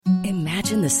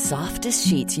Imagine the softest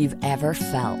sheets you've ever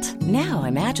felt. Now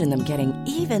imagine them getting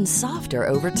even softer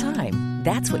over time.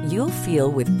 That's what you'll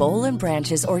feel with Boll &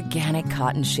 Branch's organic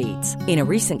cotton sheets. In a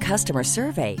recent customer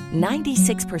survey,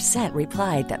 96%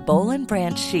 replied that Boll &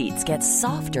 Branch sheets get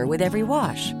softer with every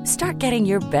wash. Start getting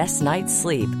your best night's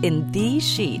sleep in these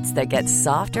sheets that get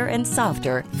softer and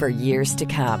softer for years to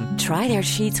come. Try their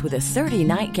sheets with a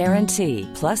 30-night guarantee.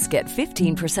 Plus, get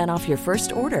 15% off your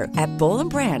first order at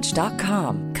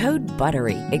bollandbranch.com. Code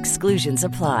BUTTERY. Exclusions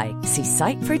apply. See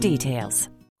site for details.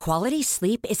 Quality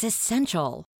sleep is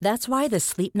essential. That's why the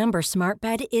Sleep Number Smart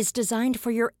Bed is designed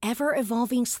for your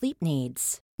ever-evolving sleep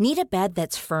needs. Need a bed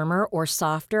that's firmer or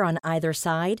softer on either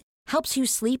side? Helps you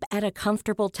sleep at a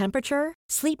comfortable temperature?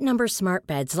 Sleep Number Smart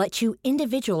Beds let you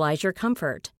individualize your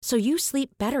comfort, so you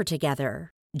sleep better together.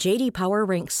 J.D. Power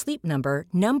ranks Sleep Number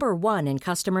number 1 in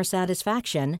customer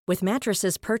satisfaction with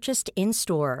mattresses purchased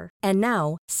in-store. And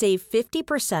now, save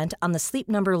 50% on the Sleep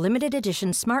Number Limited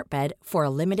Edition Smart Bed for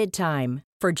a limited time.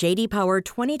 For J.D. Power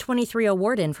 2023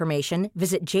 award information,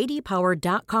 visit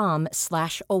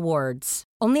jdpower.com/awards.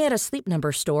 Only at a Sleep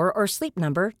Number store or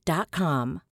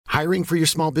sleepnumber.com. Hiring for your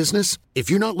small business? If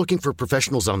you're not looking for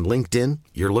professionals on LinkedIn,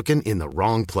 you're looking in the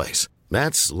wrong place.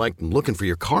 That's like looking for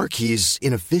your car keys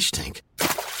in a fish tank.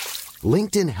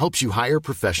 LinkedIn helps you hire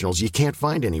professionals you can't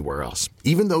find anywhere else,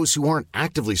 even those who aren't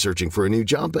actively searching for a new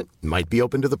job but might be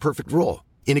open to the perfect role.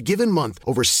 In a given month,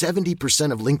 over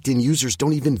 70% of LinkedIn users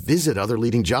don't even visit other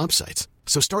leading job sites.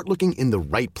 So start looking in the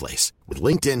right place. With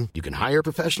LinkedIn, you can hire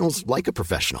professionals like a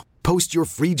professional. Post your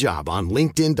free job on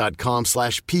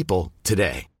linkedin.com/people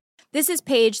today. This is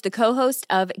Paige, the co-host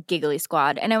of Giggly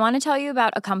Squad, and I want to tell you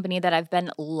about a company that I've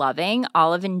been loving,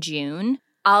 Olive & June.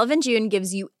 Olive & June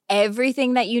gives you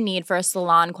everything that you need for a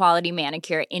salon-quality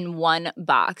manicure in one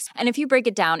box. And if you break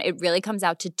it down, it really comes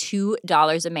out to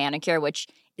 $2 a manicure, which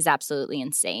is absolutely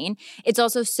insane. It's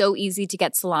also so easy to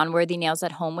get salon-worthy nails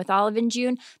at home with Olive &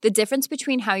 June. The difference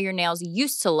between how your nails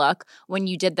used to look when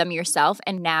you did them yourself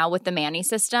and now with the Mani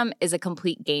system is a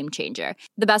complete game changer.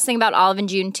 The best thing about Olive &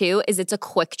 June, too, is it's a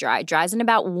quick dry. Dries in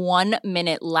about 1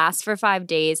 minute, lasts for 5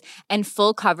 days, and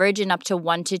full coverage in up to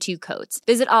 1 to 2 coats.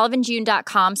 Visit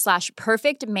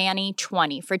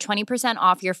oliveandjune.com/perfectmani20 for 20%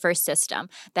 off your first system.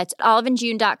 That's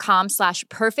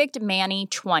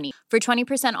oliveandjune.com/perfectmani20 for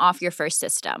 20% off your first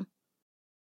system.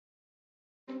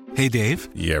 Hey, Dave.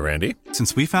 Yeah, Randy.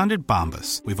 Since we founded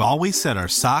Bombas, we've always said our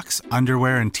socks,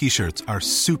 underwear, and T-shirts are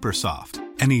super soft.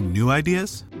 Any new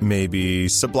ideas? Maybe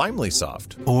sublimely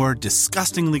soft. Or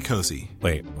disgustingly cozy.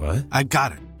 Wait, what? I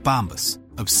got it. Bombas.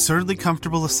 Absurdly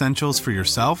comfortable essentials for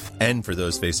yourself and for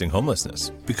those facing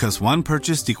homelessness. Because one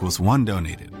purchased equals one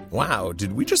donated. Wow,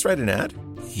 did we just write an ad?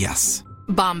 Yes.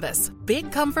 Bombas.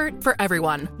 Big comfort for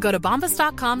everyone. Go to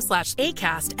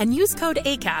bombas.com/ACAST and use code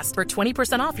ACAST for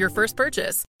 20% off your first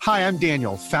purchase. Hi, I'm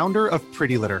Daniel, founder of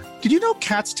Pretty Litter. Did you know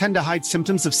cats tend to hide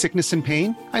symptoms of sickness and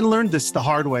pain? I learned this the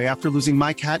hard way after losing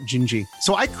my cat, Gingy.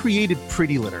 So I created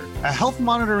Pretty Litter, a health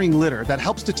monitoring litter that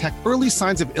helps detect early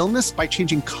signs of illness by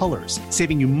changing colors,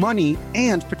 saving you money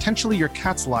and potentially your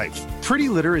cat's life. Pretty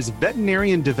Litter is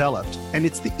veterinarian developed, and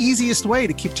it's the easiest way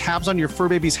to keep tabs on your fur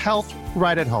baby's health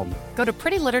right at home. Go to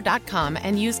prettylitter.com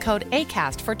and use code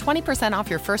ACAST for 20% off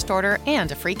your first order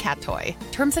and a free cat toy.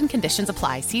 Terms and conditions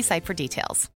apply. See site for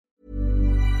details.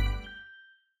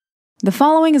 The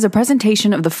following is a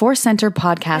presentation of the Force Center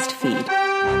podcast feed.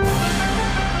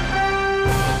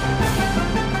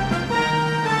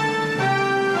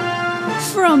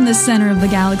 From the center of the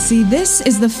galaxy, this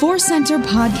is the Force Center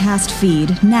podcast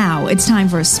feed. Now it's time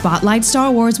for Spotlight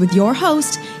Star Wars with your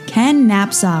host, Ken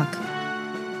Napzok.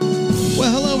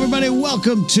 Well, hello, everybody.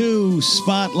 Welcome to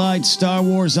Spotlight Star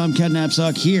Wars. I'm Ken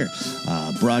Napzok here,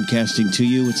 broadcasting to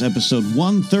you. It's episode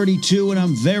 132, and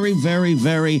I'm very, very,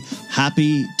 very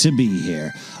happy to be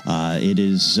here. It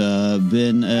has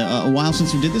been a while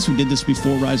since we did this. We did this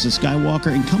before Rise of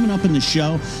Skywalker, and coming up in the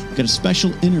show, we've got a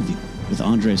special interview with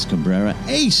Andres Cabrera,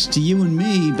 Ace to you and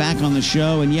me, back on the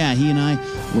show. And yeah, he and I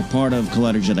were part of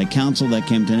Collider Jedi Council that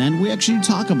came to an end. We actually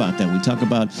talk about that. We talk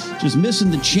about just missing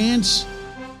the chance,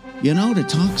 you know, to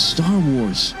talk Star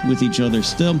Wars with each other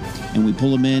still, and we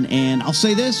pull them in. And I'll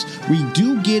say this, we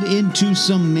do get into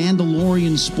some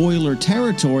Mandalorian spoiler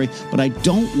territory, but I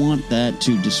don't want that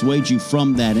to dissuade you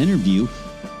from that interview,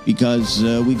 because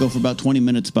we go for about 20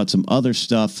 minutes about some other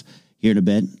stuff here in a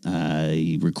bit.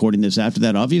 Recording this after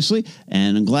that, obviously,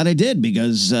 and I'm glad I did,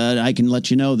 because I can let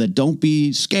you know that don't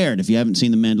be scared if you haven't seen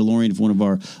The Mandalorian. If one of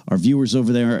our viewers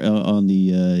over there on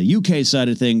the UK side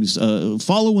of things,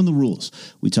 following the rules,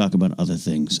 we talk about other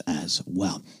things as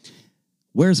well.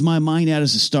 Where's my mind at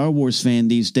as a Star Wars fan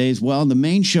these days? Well, the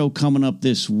main show coming up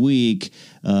this week,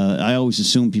 I always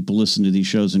assume people listen to these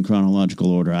shows in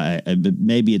chronological order.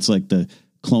 Maybe it's like the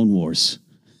Clone Wars.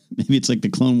 Maybe it's like the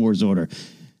Clone Wars order.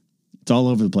 It's all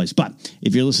over the place. But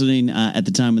if you're listening at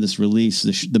the time of this release,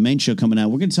 the main show coming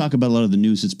out, we're going to talk about a lot of the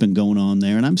news that's been going on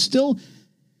there. And I'm still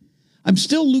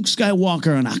Luke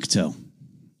Skywalker on Ahch-To.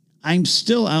 I'm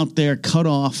still out there cut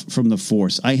off from the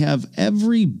Force. I have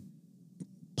every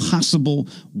possible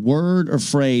word or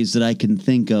phrase that I can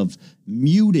think of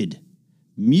muted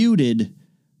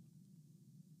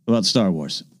about Star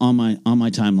Wars on my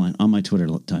timeline, on my Twitter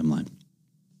timeline.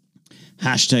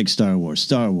 Hashtag Star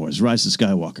Wars, Rise of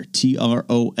Skywalker,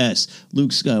 TROS, Luke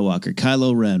Skywalker,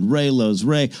 Kylo Ren,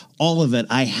 Rey, all of it.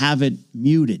 I have it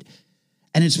muted.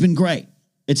 And it's been great.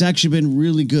 It's actually been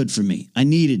really good for me. I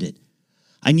needed it.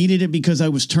 I needed it because I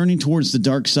was turning towards the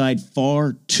dark side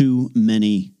far too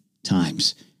many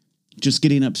times. Just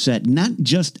getting upset, not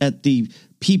just at the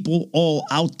people all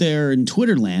out there in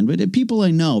Twitter land, but at people I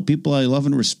know, people I love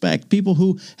and respect, people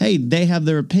who, hey, they have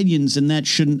their opinions and that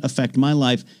shouldn't affect my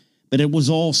life. But it was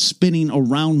all spinning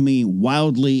around me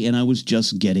wildly, and I was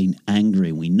just getting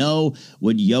angry. We know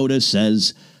what Yoda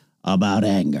says about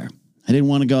anger. I didn't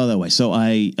want to go that way, so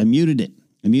I muted it.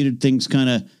 I muted things kind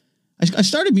of. I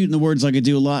started muting the words like I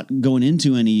do a lot going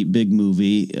into any big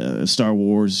movie, Star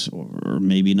Wars, or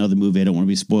maybe another movie I don't want to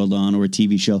be spoiled on, or a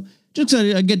TV show. Just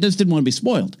I just didn't want to be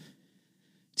spoiled.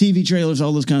 TV trailers,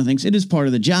 all those kind of things. It is part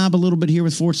of the job a little bit here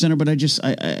with Force Center, but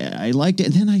I liked it.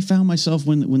 And then I found myself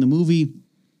when the movie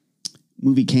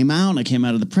came out, and I came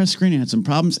out of the press screening, I had some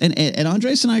problems. And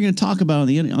Andres and I are going to talk about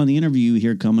on the interview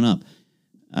here coming up.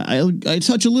 I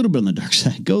touch a little bit on the dark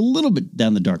side, go a little bit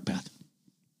down the dark path.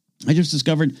 I just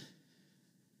discovered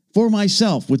for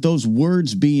myself, with those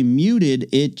words being muted,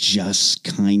 it just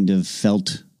kind of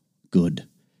felt good.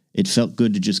 It felt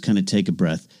good to just kind of take a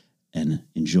breath and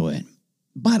enjoy it.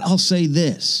 But I'll say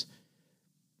this.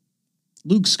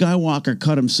 Luke Skywalker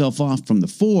cut himself off from the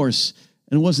Force,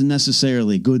 and it wasn't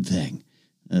necessarily a good thing.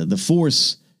 The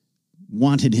Force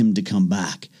wanted him to come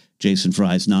back. Jason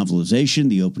Fry's novelization,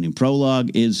 the opening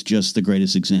prologue, is just the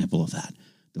greatest example of that.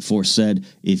 The Force said,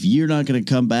 if you're not going to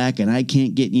come back and I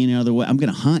can't get you any other way, I'm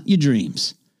going to haunt your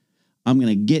dreams. I'm going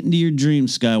to get into your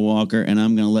dreams, Skywalker, and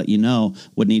I'm going to let you know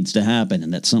what needs to happen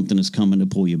and that something is coming to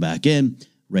pull you back in.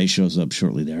 Rey shows up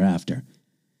shortly thereafter.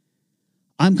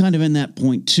 I'm kind of in that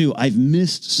point, too. I've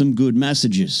missed some good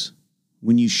messages.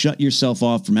 When you shut yourself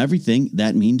off from everything,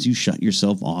 that means you shut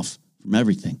yourself off from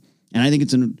everything. And I think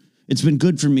it's been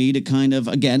good for me to kind of,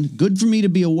 again, good for me to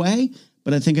be away,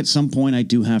 but I think at some point I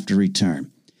do have to return.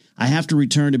 I have to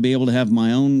return to be able to have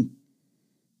my own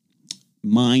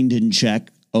mind in check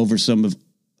over some of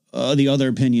the other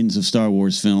opinions of Star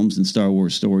Wars films and Star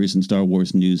Wars stories and Star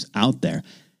Wars news out there.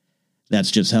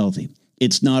 That's just healthy.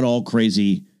 It's not all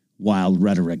crazy, wild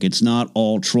rhetoric. It's not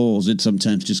all trolls. It's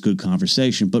sometimes just good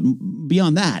conversation. But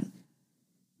beyond that,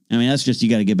 I mean, that's just, you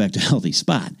got to get back to a healthy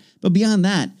spot. But beyond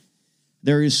that,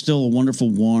 there is still a wonderful,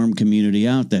 warm community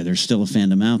out there. There's still a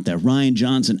fandom out there. Ryan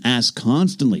Johnson asks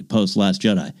constantly post Last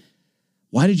Jedi,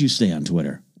 why did you stay on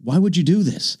Twitter? Why would you do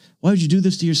this? Why would you do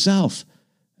this to yourself?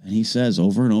 And he says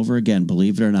over and over again,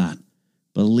 believe it or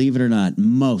not,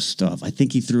 most of, I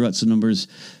think he threw out some numbers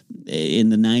in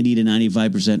the 90 to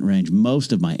 95% range.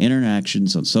 Most of my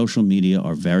interactions on social media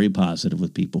are very positive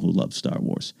with people who love Star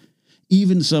Wars.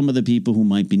 Even some of the people who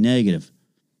might be negative,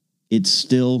 it's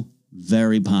still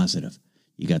very positive.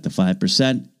 You got the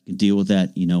 5%, you can deal with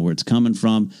that. You know where it's coming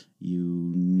from.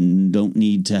 You don't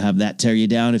need to have that tear you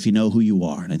down if you know who you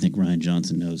are. And I think Ryan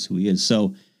Johnson knows who he is.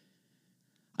 So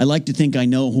I like to think I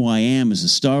know who I am as a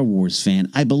Star Wars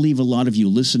fan. I believe a lot of you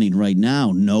listening right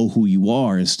now know who you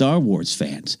are as Star Wars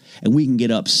fans. And we can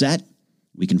get upset.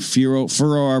 We can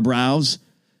furrow our brows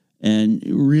and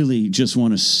really just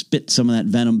want to spit some of that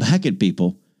venom back at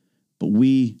people. But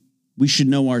we should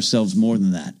know ourselves more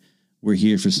than that. We're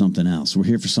here for something else. We're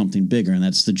here for something bigger, and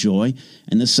that's the joy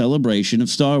and the celebration of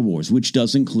Star Wars, which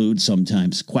does include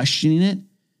sometimes questioning it,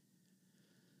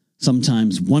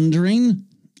 sometimes wondering,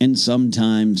 and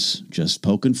sometimes just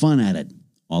poking fun at it.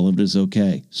 All of it is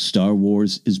okay. Star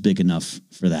Wars is big enough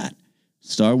for that.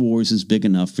 Star Wars is big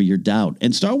enough for your doubt.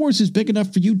 And Star Wars is big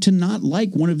enough for you to not like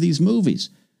one of these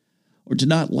movies or to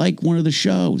not like one of the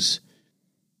shows.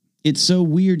 It's so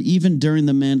weird, even during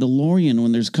The Mandalorian,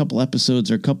 when there's a couple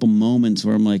episodes or a couple moments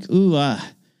where I'm like, I'm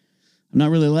not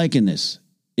really liking this.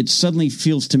 It suddenly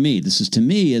feels to me, this is to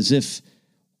me, as if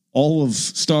all of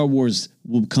Star Wars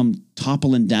will come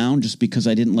toppling down just because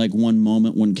I didn't like one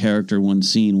moment, one character, one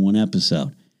scene, one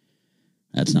episode.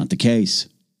 That's not the case.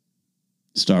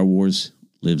 Star Wars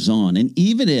lives on. And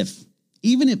even if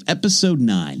Episode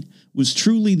 9 was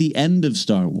truly the end of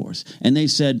Star Wars, and they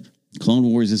said Clone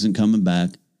Wars isn't coming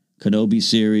back, Kenobi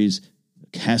series,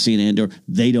 Cassian Andor,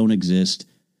 they don't exist.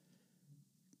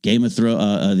 Game of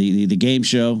Thrones, the game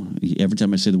show. Every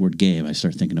time I say the word game, I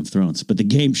start thinking of Thrones. But the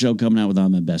game show coming out with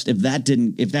Ahmed Best. If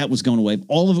that was going away, if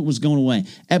all of it was going away,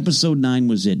 Episode 9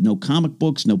 was it. No comic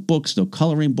books, no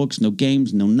coloring books, no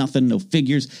games, no nothing, no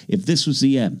figures. If this was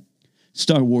the end,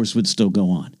 Star Wars would still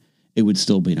go on. It would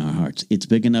still be in our hearts. It's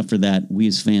big enough for that. We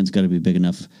as fans got to be big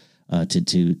enough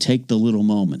to take the little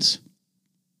moments.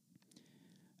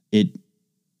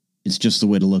 It's just the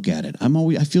way to look at it.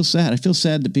 I feel sad. I feel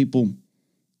sad that people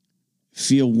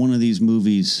feel one of these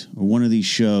movies or one of these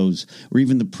shows or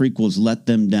even the prequels let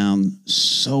them down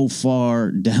so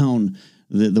far down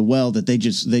the well that they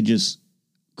just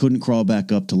couldn't crawl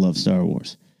back up to love Star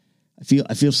Wars. I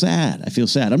feel sad.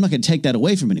 I'm not going to take that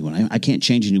away from anyone. I can't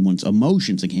change anyone's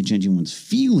emotions. I can't change anyone's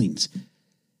feelings.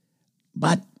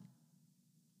 But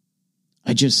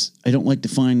I don't like to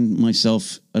find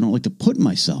myself, I don't like to put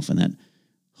myself in that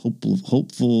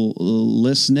hopefulness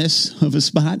of a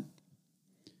spot.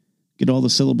 Get all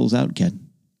the syllables out, Ken.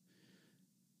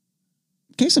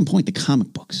 Case in point, the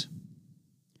comic books.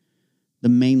 The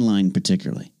mainline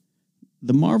particularly.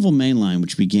 The Marvel mainline,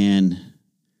 which began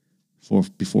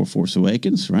before Force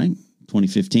Awakens, right?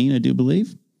 2015, I do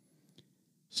believe.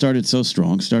 Started so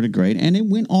strong, started great, and it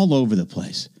went all over the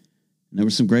place. And there were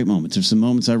some great moments. There's some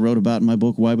moments I wrote about in my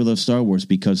book, Why We Love Star Wars,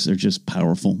 because they're just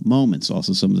powerful moments.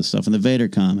 Also some of the stuff in the Vader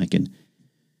comic and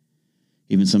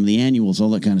even some of the annuals, all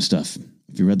that kind of stuff.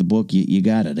 If you read the book, you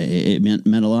got it. It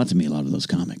meant a lot to me, a lot of those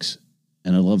comics.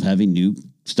 And I love having new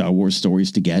Star Wars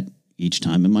stories to get each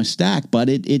time in my stack. But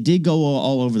it did go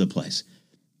all over the place.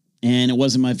 And it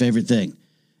wasn't my favorite thing.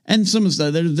 And some of the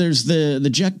there's the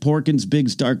Jack Porkins,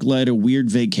 Biggs Darklighter, weird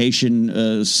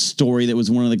vacation story that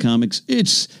was one of the comics.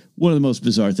 It's one of the most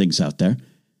bizarre things out there.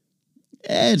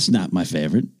 It's not my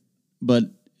favorite, but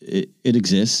it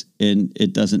exists, and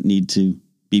it doesn't need to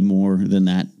be more than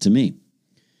that to me.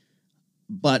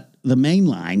 But the main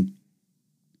line,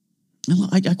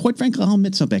 I quite frankly, I'll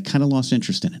admit something. I kind of lost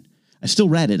interest in it. I still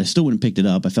read it. I still wouldn't have picked it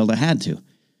up. I felt I had to.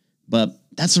 But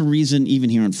that's a reason, even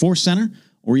here on Force Center,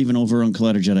 or even over on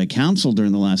Collider Jedi Council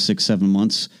during the last 6-7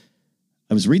 months,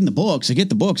 I was reading the books. I get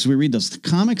the books. We read those. The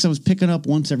comics I was picking up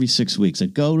once every 6 weeks.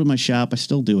 I'd go to my shop. I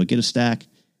still do. I get a stack,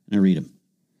 and I read them.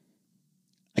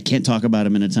 I can't talk about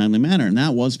them in a timely manner, and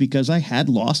that was because I had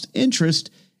lost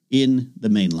interest in the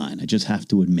main line. I just have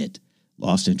to admit,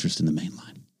 lost interest in the main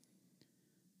line.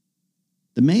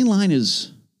 The main line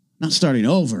is not starting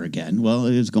over again. Well,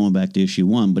 it is going back to issue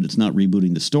 1, but it's not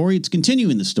rebooting the story. It's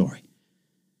continuing the story.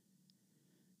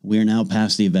 We are now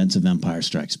past the events of Empire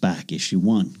Strikes Back. Issue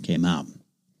 1 came out. And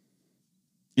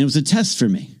it was a test for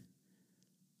me.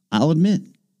 I'll admit,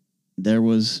 there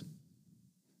was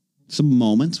some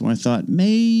moments where I thought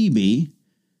maybe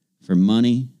for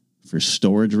money, for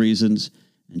storage reasons,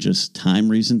 and just time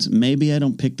reasons, maybe I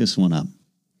don't pick this one up.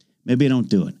 Maybe I don't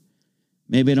do it.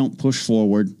 Maybe I don't push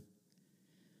forward.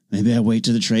 Maybe I wait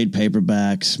to the trade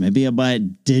paperbacks. Maybe I buy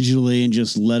it digitally and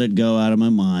just let it go out of my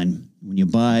mind. When you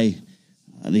buy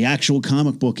the actual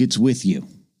comic book, it's with you.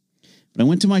 But I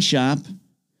went to my shop,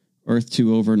 Earth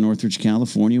 2 over in Northridge,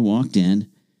 California, walked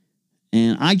in,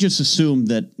 and I just assumed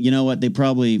that, you know what, they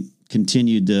probably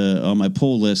continued on my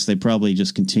pull list. They probably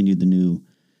just continued the new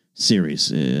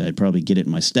series. I'd probably get it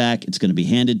in my stack. It's going to be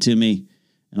handed to me,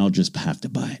 and I'll just have to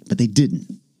buy it. But they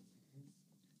didn't.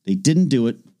 They didn't do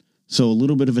it, so a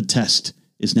little bit of a test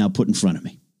is now put in front of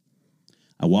me.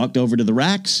 I walked over to the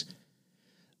racks.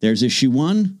 There's issue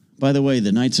 1. By the way,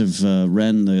 the Knights of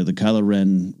Ren, the Kylo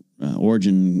Ren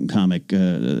origin comic,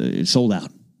 sold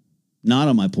out. Not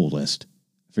on my pull list.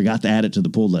 Forgot to add it to the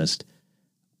pull list.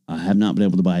 I have not been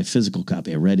able to buy a physical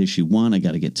copy. I read issue 1. I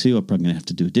got to get 2. I'm probably going to have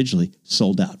to do it digitally.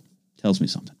 Sold out. Tells me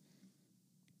something.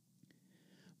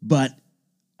 But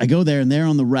I go there, and there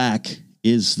on the rack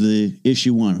is the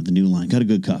issue 1 of the new line. Got a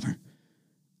good cover.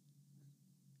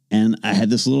 And I had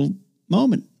this little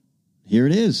moment. Here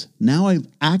it is. Now I've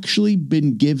actually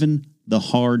been given the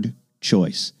hard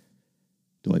choice.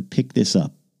 Do I pick this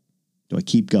up? Do I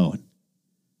keep going?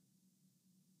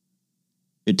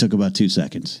 It took about 2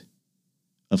 seconds.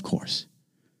 Of course.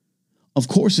 Of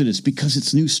course it is, because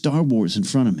it's new Star Wars in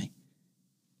front of me.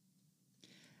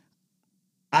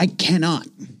 I cannot,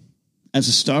 as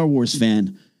a Star Wars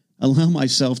fan, allow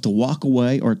myself to walk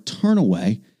away or turn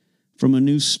away from a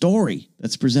new story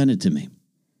that's presented to me.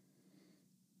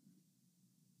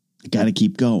 I got to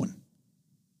keep going.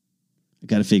 I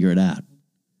got to figure it out.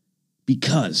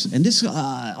 Because, and this,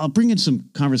 I'll bring in some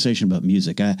conversation about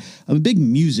music. I'm a big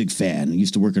music fan. I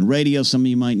used to work in radio, some of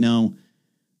you might know.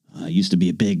 I used to be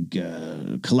a big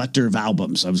collector of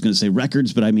albums. I was going to say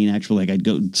records, but I mean actually, like I'd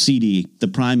go CD, the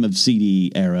prime of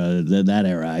CD era, that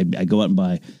era. I'd go out and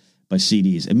buy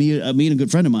CDs. And me and a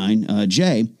good friend of mine,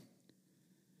 Jay,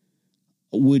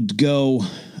 would go,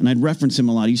 and I'd reference him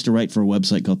a lot. He used to write for a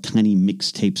website called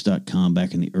tinymixtapes.com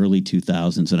back in the early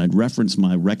 2000s, and I'd reference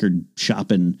my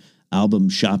album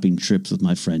shopping trips with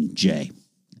my friend Jay.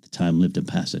 At the time, lived in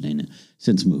Pasadena,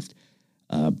 since moved.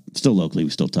 Still locally, we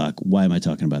still talk. Why am I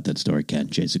talking about that story, Ken?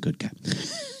 Jay's a good guy.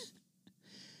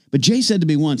 But Jay said to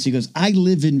me once, he goes, I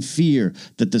live in fear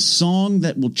that the song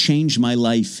that will change my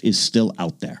life is still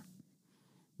out there.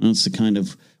 And that's the kind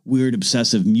of weird,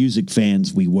 obsessive music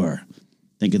fans we were.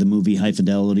 Think of the movie High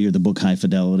Fidelity or the book High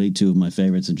Fidelity, two of my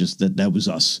favorites, and just that was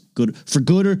us. Good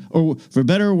or for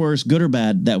better or worse, good or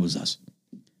bad, that was us.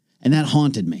 And that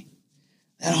haunted me.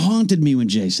 That haunted me when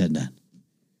Jay said that.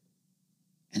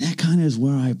 And that kind of is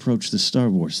where I approach the Star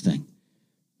Wars thing.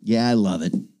 Yeah, I love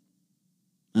it.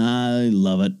 I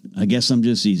love it. I guess I'm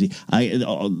just easy.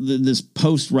 This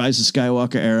post-Rise of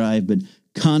Skywalker era, I've been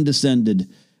condescended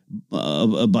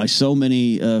by so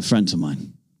many friends of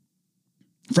mine.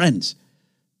 Friends.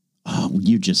 Oh,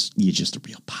 you're just a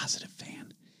real positive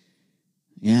fan.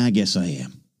 Yeah, I guess I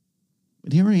am.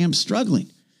 But here I am struggling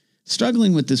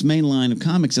with this main line of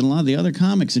comics, and a lot of the other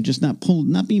comics are just not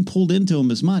being pulled into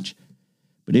them as much.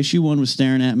 But issue 1 was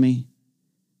staring at me,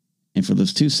 and for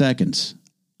those 2 seconds,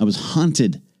 I was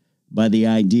haunted by the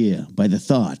idea, by the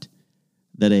thought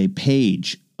that a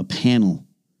page, a panel,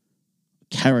 a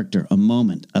character, a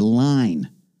moment, a line,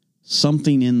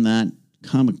 something in that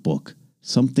comic book,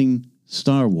 something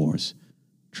Star Wars,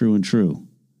 true and true,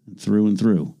 and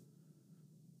through,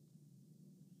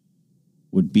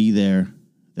 would be there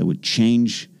that would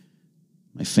change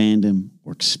my fandom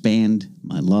or expand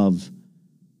my love,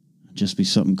 just be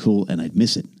something cool, and I'd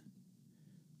miss it.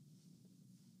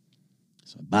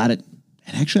 So I bought it,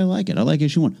 and actually I like it. I like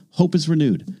issue 1. Hope is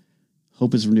renewed.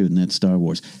 And that's Star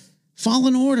Wars.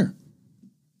 Fallen Order,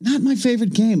 not my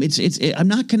favorite game. I'm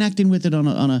not connecting with it on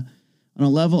a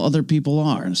level other people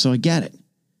are, and so I get it.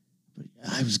 But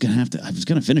I was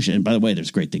gonna finish it. And by the way,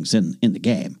 there's great things in the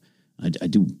game. I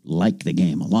do like the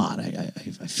game a lot.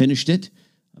 I finished it.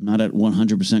 I'm not at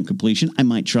 100% completion. I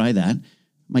might try that.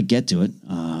 Might get to it.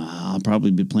 I'll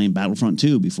probably be playing Battlefront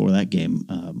 2 before that game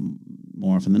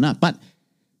more often than not. But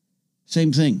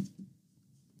same thing.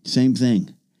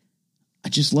 I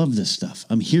just love this stuff.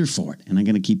 I'm here for it, and I'm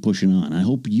going to keep pushing on. I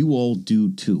hope you all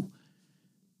do too.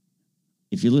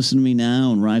 If you listen to me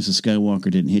now and Rise of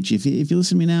Skywalker didn't hit you, if you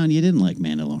listen to me now and you didn't like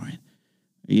Mandalorian,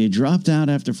 you dropped out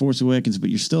after Force Awakens, but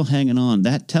you're still hanging on,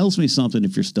 that tells me something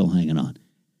if you're still hanging on.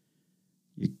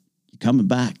 You're coming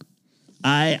back.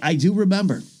 I do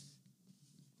remember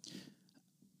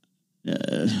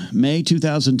May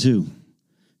 2002,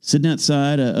 sitting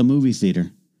outside a movie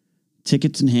theater,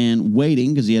 tickets in hand,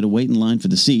 waiting because you had to wait in line for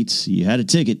the seats. You had a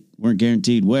ticket, weren't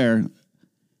guaranteed where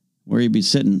you'd be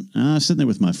sitting. I was sitting there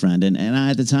with my friend, and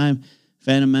I, at the time,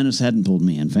 Phantom Menace hadn't pulled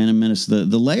me in. Phantom Menace, the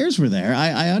layers were there.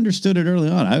 I understood it early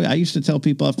on. I used to tell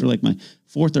people after like my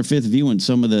 4th or 5th viewing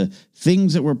some of the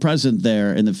things that were present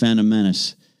there in the Phantom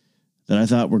Menace that I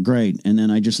thought were great, and then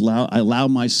I allow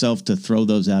myself to throw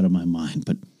those out of my mind.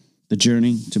 But the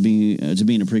journey to being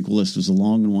a prequelist was a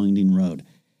long and winding road.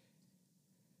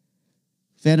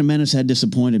 Phantom Menace had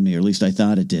disappointed me, or at least I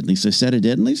thought it did. At least I said it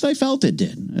did. At least I felt it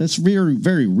did. That's very,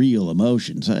 very real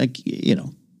emotions.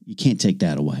 You can't take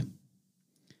that away.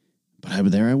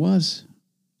 But there I was,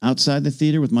 outside the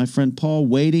theater with my friend Paul,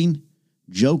 waiting,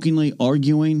 jokingly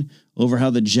arguing over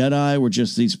how the Jedi were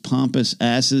just these pompous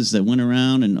asses that went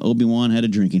around and Obi-Wan had a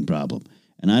drinking problem.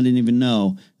 And I didn't even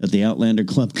know that the Outlander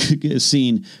Club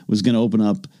scene was going to open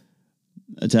up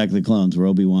Attack of the Clones, where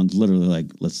Obi-Wan's literally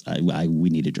like, we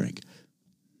need a drink.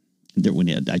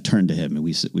 I turned to him and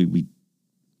we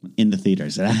in the theater. I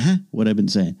said, what I've been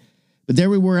saying. But there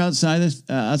we were outside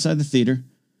the theater,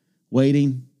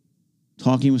 waiting,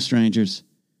 talking with strangers.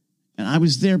 And I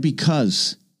was there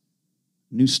because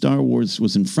new Star Wars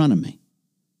was in front of me.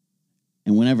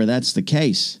 And whenever that's the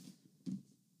case,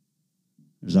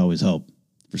 there's always hope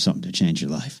for something to change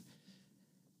your life.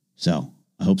 So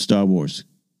I hope Star Wars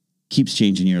keeps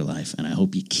changing your life, and I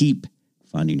hope you keep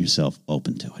finding yourself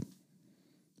open to it.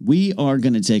 We are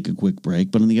going to take a quick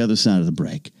break, but on the other side of the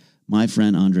break, my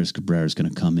friend Andres Cabrera is going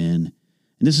to come in,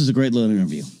 and this is a great little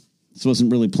interview. This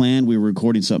wasn't really planned. We were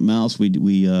recording something else.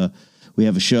 We have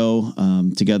a show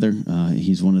together.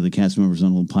 He's one of the cast members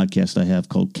on a little podcast I have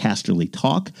called Casterly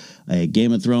Talk, a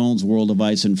Game of Thrones, World of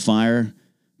Ice and Fire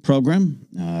program.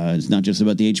 It's not just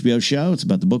about the HBO show. It's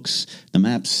about the books, the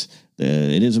maps.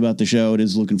 It is about the show. It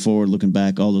is looking forward, looking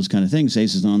back, all those kind of things.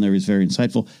 Ace is on there. He's very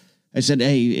insightful. I said,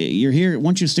 hey, you're here. Why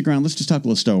don't you stick around? Let's just talk a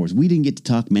little Star Wars. We didn't get to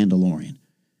talk Mandalorian.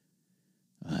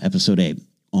 Episode 8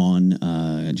 on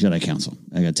Jedi Council.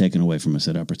 I got taken away from us.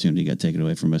 That opportunity got taken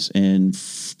away from us. And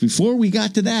before we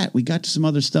got to that, we got to some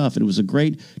other stuff. And it was a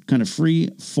great kind of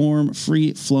free-form,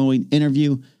 free-flowing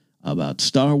interview about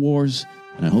Star Wars.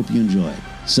 And I hope you enjoy it.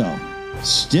 So,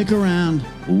 stick around.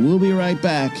 We'll be right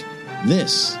back.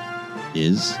 This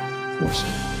is Force.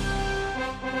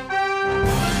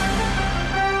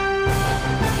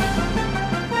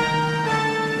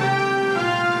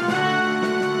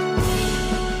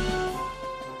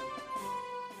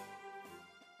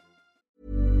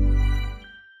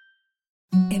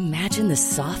 Imagine the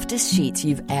softest sheets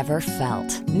you've ever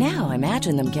felt. Now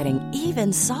imagine them getting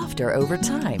even softer over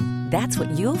time. That's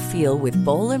what you'll feel with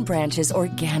Boll & Branch's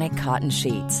organic cotton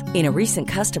sheets. In a recent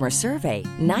customer survey,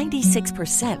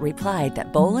 96% replied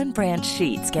that Boll & Branch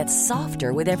sheets get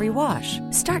softer with every wash.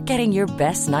 Start getting your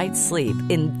best night's sleep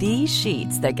in these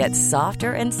sheets that get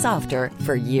softer and softer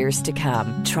for years to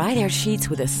come. Try their sheets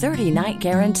with a 30-night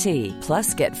guarantee.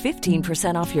 Plus, get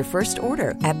 15% off your first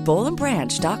order at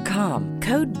bollandbranch.com.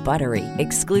 Code BUTTERY.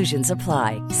 Exclusions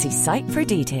apply. See site for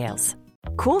details.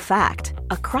 Cool fact,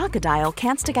 a crocodile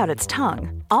can't stick out its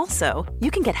tongue. Also,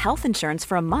 you can get health insurance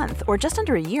for a month or just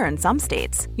under a year in some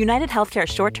states. United Healthcare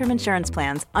short-term insurance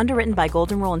plans, underwritten by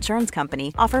Golden Rule Insurance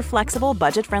Company, offer flexible,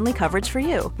 budget-friendly coverage for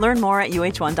you. Learn more at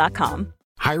uh1.com.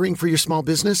 Hiring for your small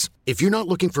business? If you're not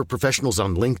looking for professionals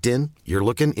on LinkedIn, you're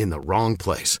looking in the wrong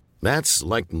place. That's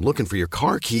like looking for your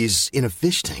car keys in a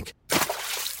fish tank.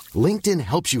 LinkedIn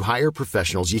helps you hire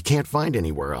professionals you can't find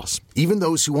anywhere else, even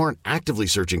those who aren't actively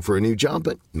searching for a new job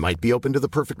but might be open to the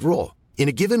perfect role. In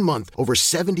a given month, over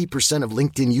 70% of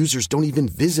LinkedIn users don't even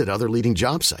visit other leading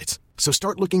job sites. So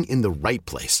start looking in the right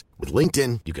place. With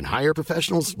LinkedIn, you can hire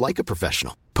professionals like a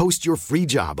professional. Post your free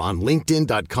job on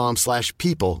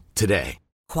linkedin.com/people today.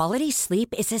 Quality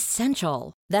sleep is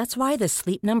essential. That's why the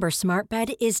Sleep Number Smart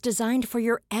Bed is designed for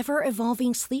your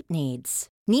ever-evolving sleep needs.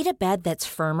 Need a bed that's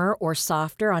firmer or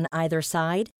softer on either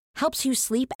side? Helps you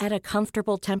sleep at a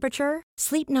comfortable temperature?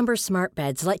 Sleep Number Smart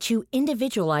Beds let you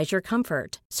individualize your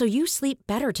comfort, so you sleep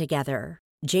better together.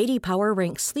 J.D. Power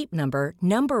ranks Sleep Number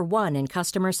number 1 in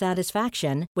customer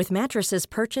satisfaction with mattresses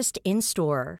purchased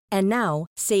in-store. And now,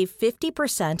 save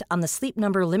 50% on the Sleep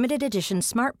Number Limited Edition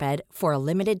Smart Bed for a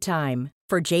limited time.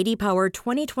 For J.D. Power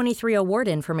 2023 award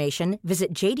information,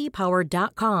 visit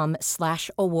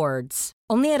jdpower.com/awards.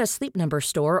 Only at a Sleep Number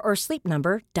store or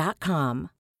sleepnumber.com.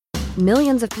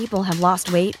 Millions of people have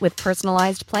lost weight with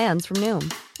personalized plans from Noom.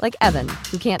 Like Evan,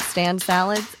 who can't stand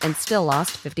salads and still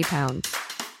lost 50 pounds.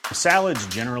 Salads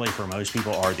generally for most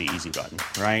people are the easy button,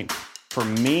 right? For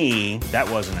me,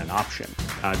 that wasn't an option.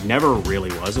 I never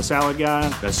really was a salad guy.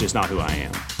 That's just not who I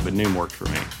am. But Noom worked for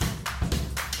me.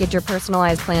 Get your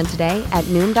personalized plan today at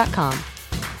Noom.com.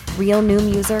 Real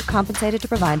Noom user compensated to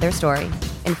provide their story.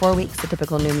 In 4 weeks, the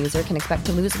typical Noom user can expect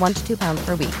to lose 1 to 2 pounds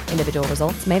per week. Individual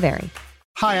results may vary.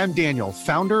 Hi, I'm Daniel,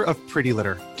 founder of Pretty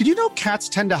Litter. Did you know cats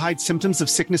tend to hide symptoms of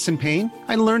sickness and pain?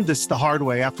 I learned this the hard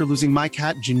way after losing my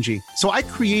cat, Gingy. So I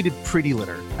created Pretty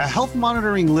Litter, a health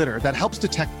monitoring litter that helps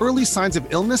detect early signs of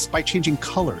illness by changing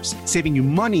colors, saving you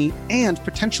money and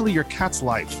potentially your cat's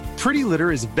life. Pretty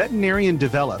Litter is veterinarian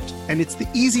developed, and it's the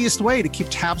easiest way to keep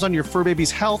tabs on your fur baby's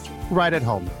health right at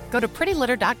home. Go to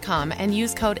prettylitter.com and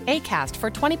use code ACAST for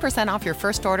 20% off your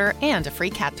first order and a free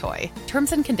cat toy.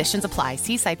 Terms and conditions apply.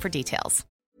 See site for details.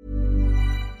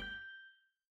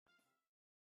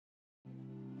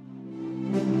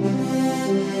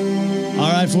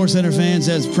 All right, Force Center fans,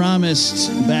 as promised,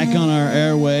 back on our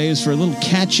airwaves for a little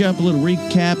catch-up, a little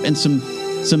recap, and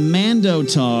some Mando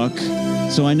talk.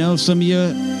 So I know some of you,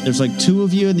 there's like 2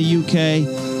 of you in the UK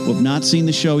who have not seen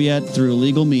the show yet through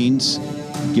illegal means.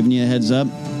 Giving you a heads up,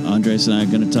 Andres and I are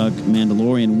going to talk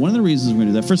Mandalorian. One of the reasons we're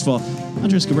going to do that, first of all,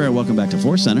 Andres Cabrera, welcome back to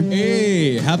Force Center.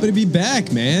 Hey, happy to be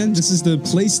back, man. This is the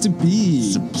place to be.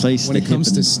 It's a place when it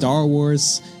comes to Star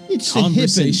Wars. It's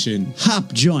conversation. A hip and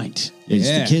hop joint, as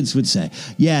the kids would say.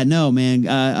 Yeah, no, man,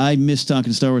 I miss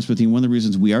talking Star Wars with you. One of the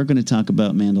reasons we are going to talk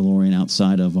about Mandalorian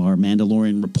outside of our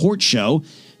Mandalorian report show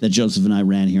that Joseph and I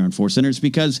ran here on Force Center is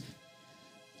because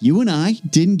you and I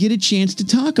didn't get a chance to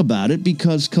talk about it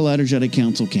because Collider Jedi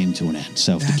Council came to an end.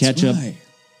 So to catch up,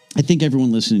 I think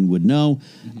everyone listening would know,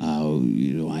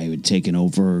 I had taken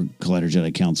over Collider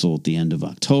Jedi Council at the end of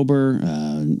October.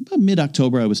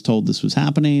 Mid-October, I was told this was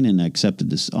happening, and I accepted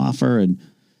this offer and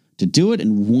to do it.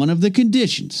 And one of the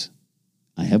conditions,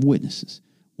 I have witnesses,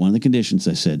 one of the conditions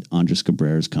I said, Andres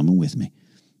Cabrera is coming with me.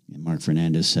 And Mark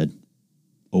Fernandez said,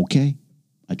 okay,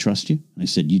 I trust you. And I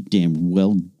said, you damn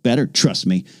well better trust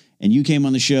me. And you came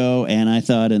on the show, and I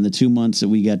thought in the 2 months that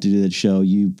we got to do that show,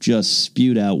 you just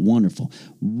spewed out wonderful,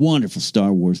 wonderful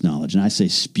Star Wars knowledge. And I say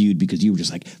spewed because you were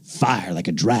just like fire, like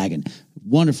a dragon.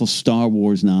 Wonderful Star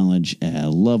Wars knowledge. I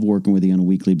love working with you on a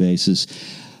weekly basis.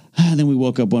 And then we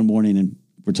woke up one morning and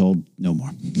we're told no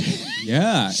more.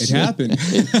 Yeah, it happened.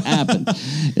 It happened.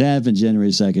 It happened January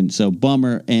 2nd. So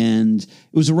bummer. And it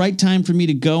was the right time for me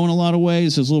to go in a lot of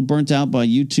ways. I was a little burnt out by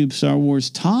YouTube Star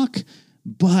Wars talk,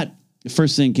 but the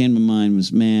first thing that came to mind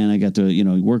was, man, I got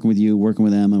to, working with you, working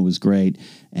with Emma was great,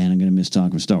 and I'm going to miss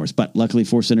talking with Star Wars. But luckily,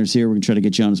 Force Center's here. We're going to try to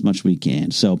get you on as much as we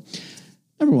can. So,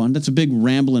 number one, that's a big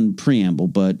rambling preamble,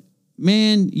 but,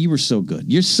 man, you were so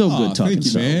good. You're so good talking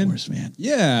Star Wars, man.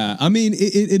 Yeah, I mean,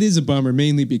 it is a bummer,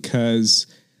 mainly because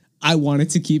I wanted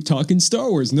to keep talking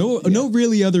Star Wars. No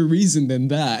really other reason than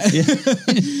that.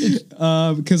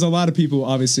 Yeah. Because a lot of people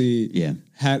obviously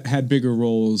had bigger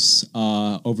roles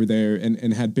over there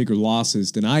and had bigger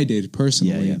losses than I did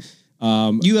personally.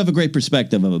 Yeah. You have a great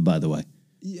perspective of it, by the way.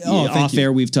 Off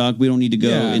air, we've talked. We don't need to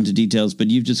go into details, but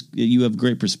you have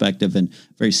great perspective and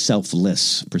very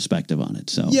selfless perspective on it.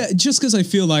 So just because I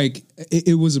feel like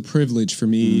it was a privilege for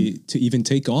me to even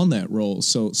take on that role.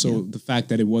 So the fact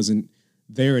that it wasn't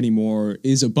there anymore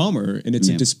is a bummer, and it's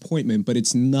a disappointment. But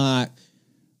it's not,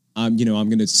 I'm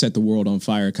going to set the world on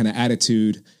fire kind of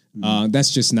attitude.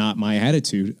 That's just not my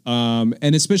attitude,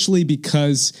 and especially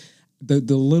because. The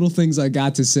little things I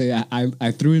got to say,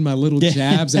 I threw in my little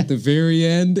jabs at the very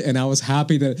end, and I was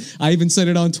happy that I even said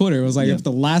it on Twitter. It was like, if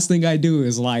the last thing I do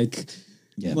is like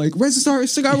Rise of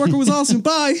Skywalker was awesome,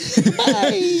 bye.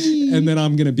 And then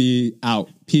I'm going to be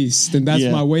out. Peace. Then that's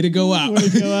my way to go out.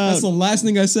 That's the last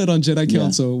thing I said on Jedi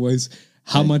Council was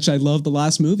how much I love the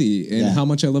last movie and how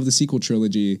much I love the sequel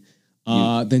trilogy.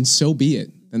 Then so be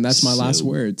it. And that's my last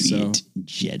word. So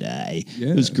Jedi. Yeah.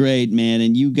 It was great, man.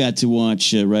 And you got to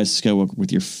watch Rise of Skywalker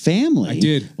with your family. I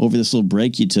did. Over this little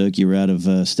break you took. You were out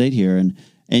of state here.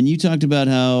 And you talked about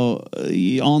how,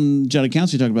 on Jedi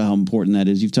Council, you talked about how important that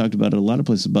is. You've talked about it a lot of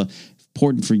places, about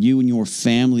important for you and your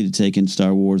family to take in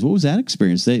Star Wars. What was that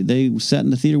experience? They sat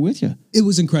in the theater with you. It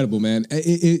was incredible, man.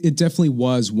 It definitely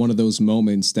was one of those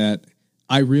moments that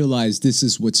I realized this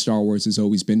is what Star Wars has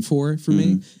always been for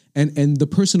me. And the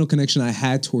personal connection I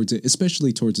had towards it,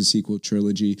 especially towards the sequel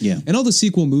trilogy and all the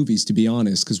sequel movies, to be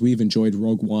honest, because we've enjoyed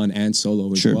Rogue One and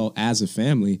Solo as well as a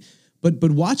family.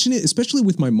 But watching it, especially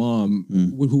with my mom,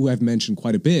 who I've mentioned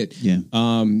quite a bit,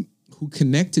 who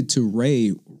connected to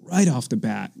Rey right off the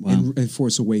bat in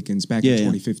Force Awakens back in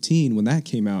 2015 when that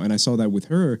came out. And I saw that with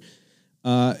her.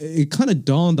 It kind of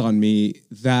dawned on me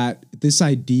that this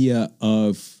idea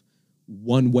of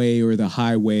one way or the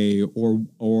highway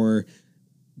or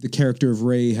the character of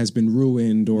Rey has been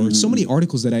ruined, or so many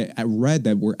articles that I read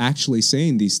that were actually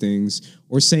saying these things,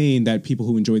 or saying that people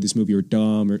who enjoyed this movie are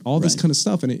dumb, or all this kind of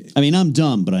stuff. And I'm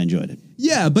dumb, but I enjoyed it.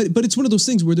 Yeah, but it's one of those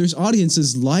things where there's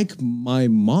audiences like my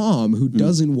mom who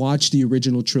doesn't watch the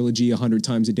original trilogy 100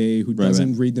 times a day, who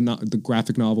doesn't read the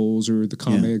graphic novels or the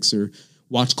comics or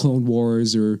watch Clone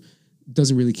Wars or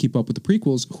doesn't really keep up with the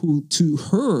prequels, who to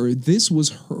her, this was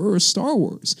her Star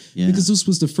Wars because this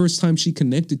was the first time she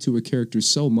connected to a character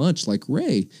so much like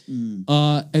Rey. And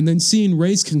then seeing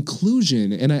Rey's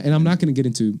conclusion, and I'm not going to get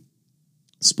into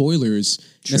spoilers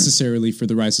necessarily for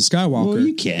The Rise of Skywalker. Well,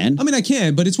 you can. I mean, I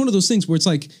can, but it's one of those things where it's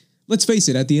like, let's face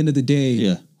it, at the end of the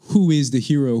day, who is the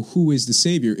hero? Who is the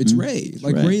savior? It's Rey.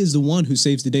 Like Rey is the one who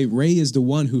saves the day. Rey is the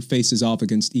one who faces off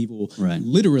against evil,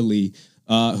 literally,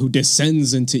 who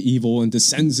descends into evil and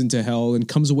descends into hell and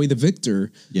comes away the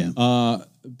victor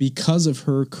because of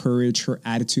her courage, her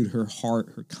attitude, her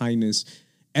heart, her kindness,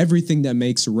 everything that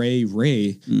makes Rey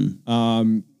Rey.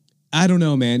 I don't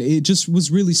know, man. It just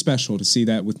was really special to see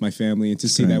that with my family and to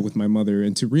see that with my mother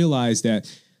and to realize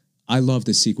that I love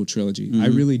the sequel trilogy. I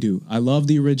really do. I love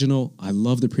the original. I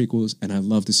love the prequels, and I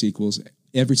love the sequels,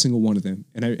 every single one of them.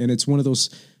 And it's one of those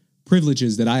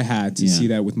privileges that I had to see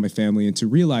that with my family and to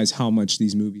realize how much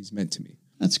these movies meant to me.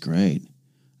 That's great.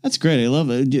 That's great. I love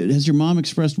it. Has your mom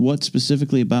expressed what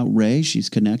specifically about Rey she's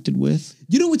connected with?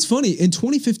 You know, it's funny. In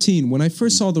 2015, when I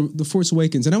first saw the Force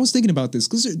Awakens, and I was thinking about this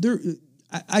because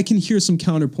I can hear some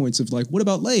counterpoints of like, what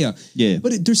about Leia? Yeah.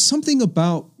 But there's something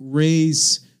about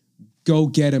Rey's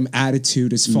go-get-em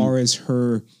attitude as far as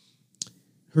her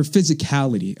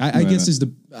physicality, I guess is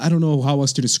I don't know how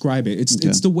else to describe it.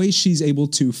 It's the way she's able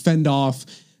to fend off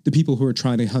the people who are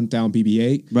trying to hunt down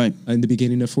BB-8 in the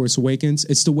beginning of Force Awakens.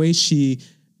 It's the way she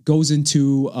goes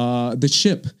into the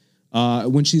ship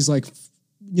when she's like,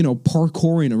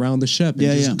 parkouring around the ship and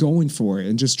just going for it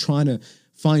and just trying to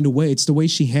find a way. It's the way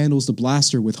she handles the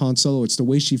blaster with Han Solo. It's the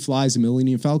way she flies the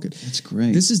Millennium Falcon. That's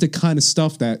great. This is the kind of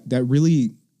stuff that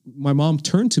really, my mom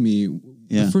turned to me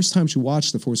the first time she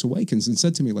watched The Force Awakens and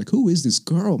said to me, like, who is this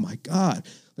girl? My God.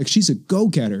 Like, she's a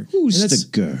go-getter. Who's the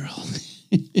girl?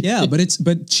 Yeah,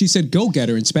 but she said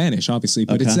go-getter in Spanish, obviously.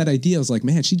 But it's that idea. I was like,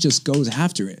 man, she just goes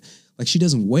after it. Like, she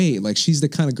doesn't wait. Like, she's the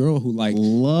kind of girl who, like,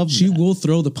 she will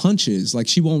throw the punches. Like,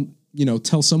 she won't,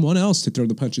 tell someone else to throw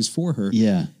the punches for her.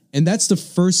 Yeah. And that's the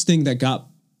first thing that got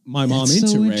my mom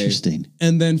into Rey. Interesting.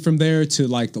 And then from there to,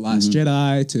 like, The Last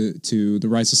Jedi, to The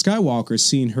Rise of Skywalker,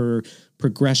 seeing her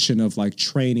progression of, like,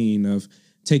 training, of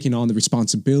taking on the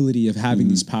responsibility of having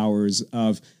these powers,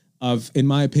 of in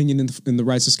my opinion, in the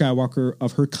Rise of Skywalker,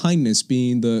 of her kindness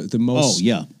being the most,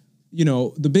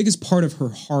 the biggest part of her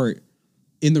heart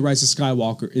in the Rise of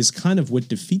Skywalker is kind of what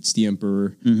defeats the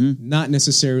Emperor, not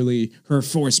necessarily her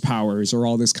force powers or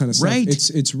all this kind of stuff. Right.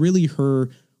 It's really her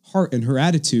heart and her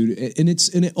attitude, and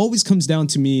it always comes down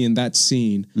to me in that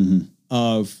scene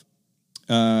of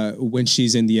when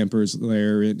she's in the Emperor's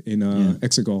lair in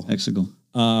Exegol.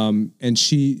 And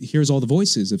she hears all the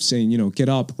voices of saying, get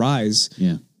up, rise.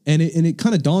 Yeah. And it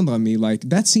kind of dawned on me, like,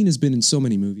 that scene has been in so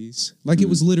many movies. Like, it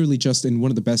was literally just in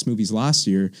one of the best movies last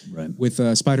year with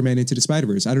Spider-Man Into the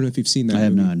Spider-Verse. I don't know if you've seen that. I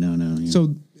have not, no. Yeah.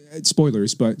 So,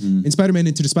 spoilers, but in Spider-Man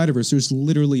Into the Spider-Verse, there's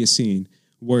literally a scene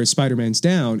where Spider-Man's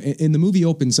down, and the movie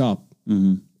opens up.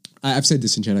 I've said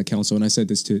this in Jedi Council, and I said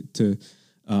this to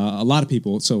a lot of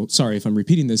people, so sorry if I'm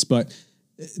repeating this, but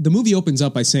the movie opens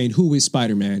up by saying, who is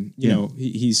Spider-Man?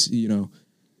 He's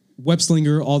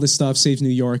web-slinger, all this stuff, saves New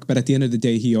York, but at the end of the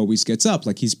day, he always gets up.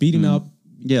 Like, he's beaten up.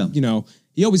 Yeah.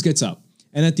 He always gets up.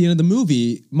 And at the end of the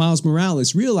movie, Miles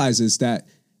Morales realizes that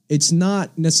it's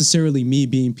not necessarily me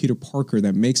being Peter Parker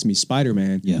that makes me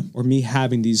Spider-Man or me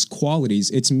having these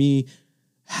qualities. It's me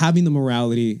having the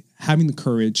morality, having the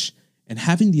courage, and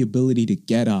having the ability to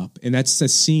get up. And that's the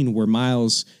scene where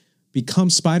Miles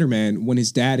becomes Spider-Man when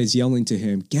his dad is yelling to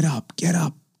him, get up, get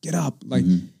up, get up. Like,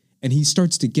 and he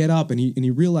starts to get up and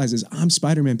he realizes, I'm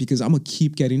Spider-Man because I'm going to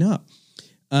keep getting up.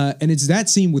 And it's that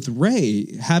scene with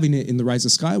Rey having it in The Rise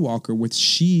of Skywalker with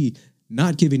she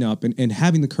not giving up and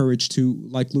having the courage to,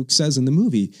 like Luke says in the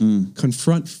movie,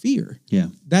 confront fear. Yeah.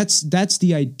 That's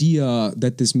the idea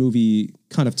that this movie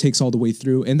kind of takes all the way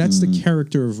through. And that's the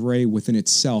character of Rey within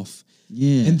itself.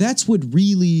 Yeah. And that's what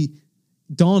really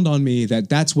dawned on me,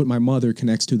 that's what my mother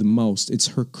connects to the most. It's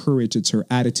her courage. It's her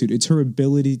attitude. It's her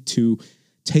ability to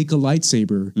take a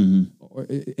lightsaber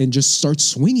and just start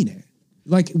swinging it.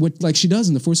 Like she does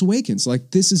in The Force Awakens.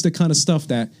 Like, this is the kind of stuff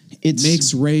that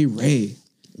makes Rey.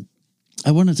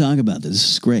 I want to talk about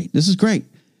this. This is great.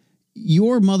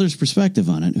 Your mother's perspective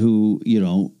on it, who,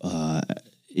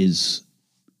 is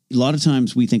a lot of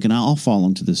times we think, and I'll fall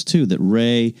into this too, that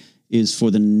Rey is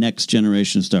for the next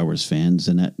generation of Star Wars fans,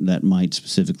 and that might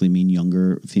specifically mean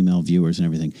younger female viewers and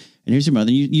everything. And here's your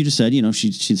mother. You just said,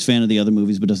 she's a fan of the other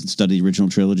movies, but doesn't study the original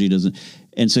trilogy,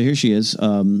 and so here she is,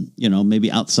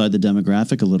 maybe outside the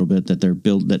demographic a little bit that they're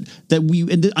built that we.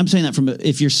 And I'm saying that from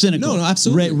if you're cynical, no,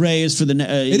 absolutely. Rey is for the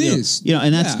it is,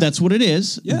 and that's what it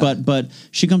is. Yeah. But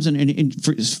she comes in and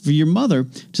for your mother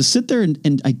to sit there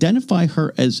and identify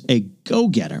her as a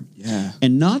go-getter,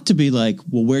 and not to be like,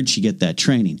 well, where'd she get that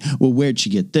training? Well, where'd she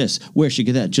get this? Where'd she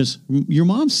get that? Just your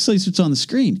mom says it's on the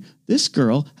screen. This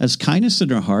girl has kindness in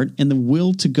her heart and the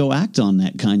will to go act on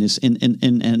that kindness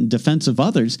in defense of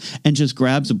others, and just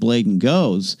grabs a blade and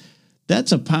goes.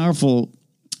 That's a powerful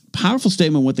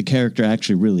statement what the character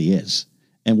actually really is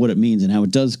and what it means and how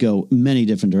it does go many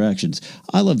different directions.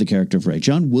 I love the character of Rey.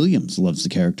 John Williams loves the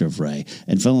character of Rey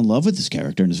and fell in love with this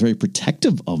character and is very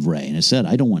protective of Rey and has said,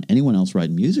 I don't want anyone else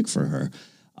writing music for her.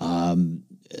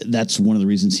 That's one of the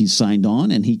reasons he signed on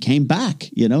and he came back.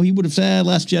 He would have said,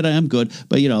 Last Jedi, I'm good.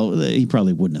 But, he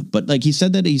probably wouldn't have. But like he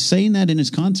said that, he's saying that in his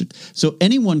concert. So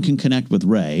anyone can connect with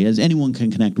Rey, as anyone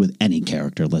can connect with any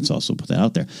character. Let's also put that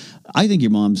out there. I think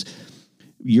your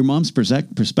mom's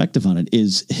perspective on it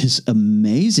is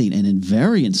amazing and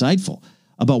very insightful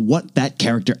about what that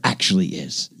character actually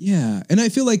is. Yeah. And I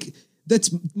feel like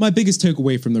that's my biggest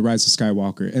takeaway from The Rise of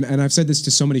Skywalker. And I've said this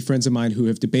to so many friends of mine who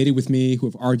have debated with me, who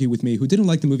have argued with me, who didn't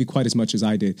like the movie quite as much as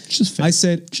I did. I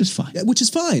said, just fine. Which is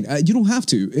fine. You don't have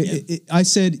to. I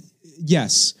said,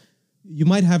 yes, you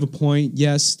might have a point.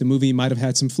 Yes, the movie might have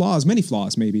had some flaws, many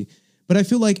flaws maybe. But I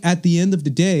feel like at the end of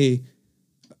the day,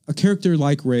 a character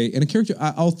like Rey and a character,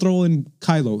 I'll throw in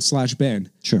Kylo / Ben.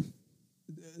 Sure.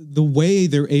 The way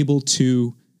they're able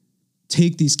to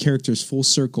take these characters full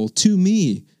circle, to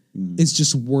me, is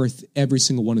just worth every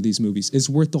single one of these movies. It's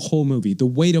worth the whole movie. The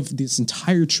weight of this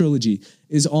entire trilogy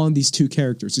is on these two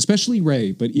characters, especially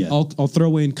Rey, but I'll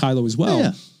throw in Kylo as well.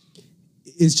 Yeah.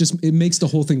 It's just, it makes the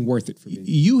whole thing worth it for me.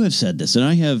 You have said this, and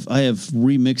I have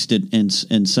remixed it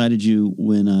and cited you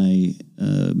when I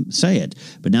say it.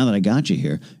 But now that I got you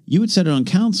here, you had said it on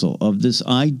Council of this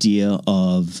idea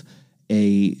of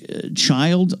a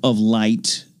child of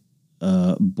light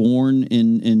born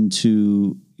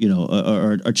into,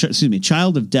 a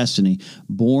child of destiny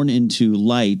born into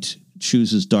light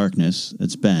chooses darkness.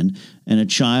 It's Ben, and a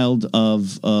child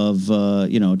of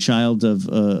like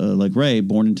Rey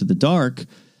born into the dark,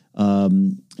 a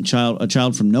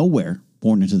child from nowhere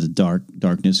born into the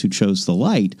darkness who chose the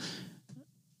light.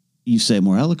 You say it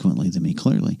more eloquently than me,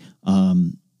 clearly.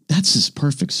 That's this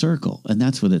perfect circle, and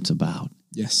that's what it's about.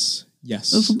 Yes.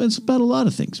 It's about a lot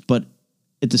of things, but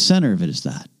at the center of it is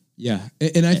that. Yeah,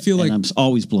 and I feel like I'm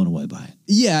always blown away by it.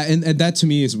 Yeah, and that to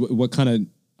me is what kind of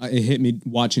it hit me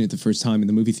watching it the first time in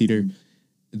the movie theater.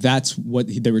 That's what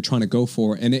they were trying to go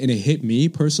for, and it hit me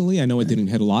personally. I know it didn't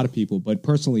hit a lot of people, but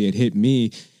personally, it hit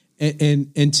me.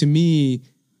 And to me,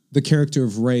 the character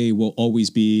of Rey will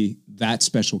always be that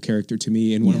special character to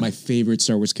me, and one of my favorite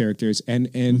Star Wars characters, and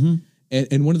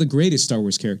one of the greatest Star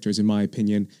Wars characters in my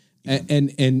opinion.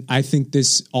 And I think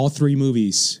all three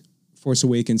movies, Force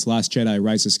Awakens, Last Jedi,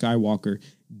 Rise of Skywalker,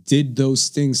 did those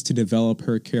things to develop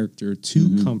her character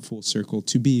to come full circle,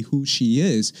 to be who she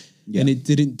is. Yeah. And it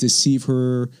didn't deceive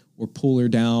her or pull her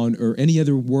down or any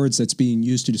other words that's being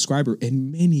used to describe her.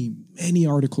 And many, many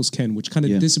articles can, which kind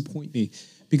of disappoint me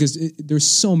because there's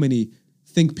so many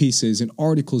think pieces and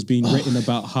articles being written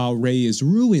about how Rey is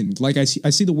ruined. Like I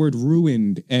see the word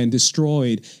ruined and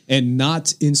destroyed and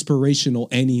not inspirational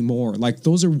anymore. Like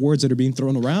those are words that are being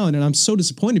thrown around, and I'm so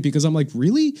disappointed because I'm like,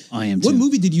 really? I am. What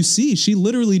movie did you see? She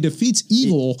literally defeats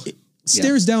evil,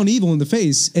 stares down evil in the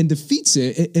face, and defeats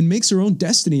it, and makes her own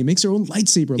destiny, makes her own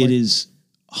lightsaber. It is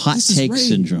hot take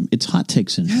syndrome. It's hot take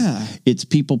syndrome. Yeah. It's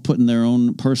people putting their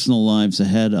own personal lives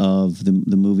ahead of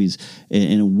the movies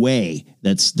in a way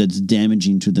that's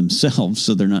damaging to themselves,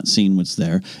 so they're not seeing what's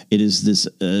there. It is this,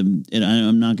 and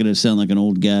I'm not going to sound like an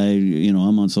old guy.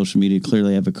 I'm on social media.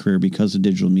 Clearly I have a career because of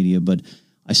digital media, but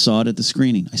I saw it at the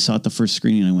screening. I saw it the first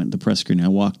screening. I went to the press screening. I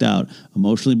walked out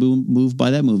emotionally moved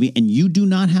by that movie, and you do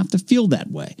not have to feel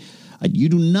that way. You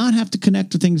do not have to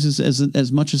connect with things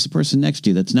as much as the person next to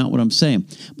you. That's not what I'm saying.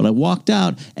 But I walked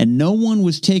out, and no one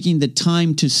was taking the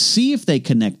time to see if they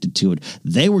connected to it.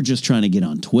 They were just trying to get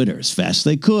on Twitter as fast as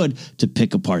they could to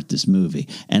pick apart this movie.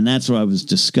 And that's where I was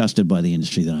disgusted by the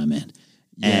industry that I'm in.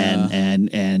 Yeah.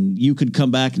 And you could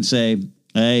come back and say,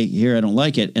 hey, here, I don't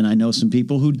like it. And I know some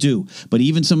people who do. But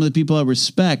even some of the people I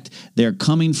respect, they're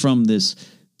coming from this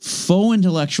faux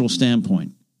intellectual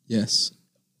standpoint. Yes.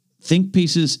 Think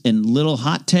pieces and little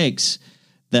hot takes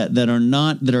that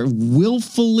are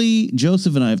willfully,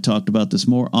 Joseph and I have talked about this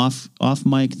more off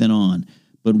mic than on,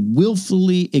 but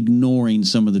willfully ignoring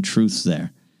some of the truths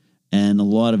there. And a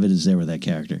lot of it is there with that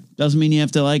character. Doesn't mean you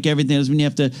have to like everything. Doesn't mean you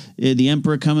have to, the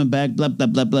Emperor coming back, blah, blah,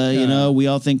 blah, blah. Yeah. We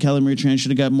all think Kelly Marie Tran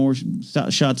should have got more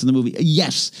shots in the movie.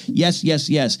 Yes.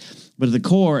 But at the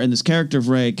core, and this character of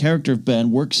Rey, character of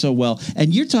Ben, works so well.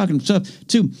 And you're talking stuff,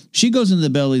 too. She goes into the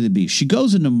belly of the beast. She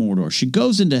goes into Mordor. She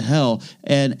goes into hell.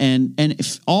 And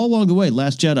if, all along the way,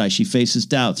 Last Jedi, she faces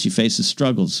doubts. She faces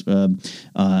struggles.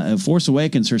 Force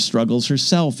Awakens, her struggles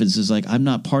herself is like, I'm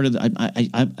not part of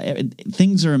the...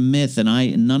 things are a myth,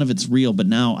 and none of it's real. But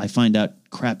now I find out,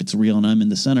 crap, it's real, and I'm in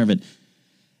the center of it.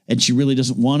 And she really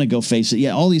doesn't want to go face it.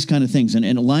 Yeah, all these kind of things. And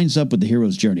it lines up with the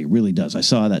hero's journey. It really does. I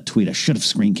saw that tweet. I should have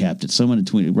screen capped it. Someone had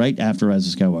tweeted right after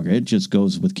Rise of Skywalker. It just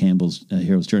goes with Campbell's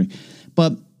hero's journey.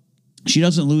 But she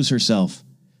doesn't lose herself.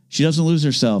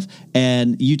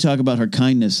 And you talk about her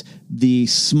kindness. The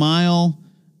smile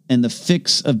and the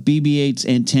fix of BB-8's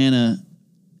antenna,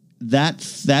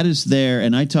 that is there.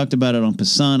 And I talked about it on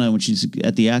Pisana when she's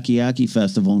at the Aki Aki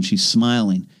Festival and she's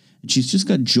smiling. And she's just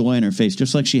got joy in her face,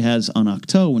 just like she has on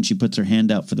Ahch-To when she puts her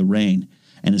hand out for the rain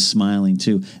and is smiling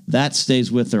too. That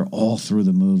stays with her all through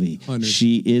the movie. 100.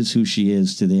 She is who she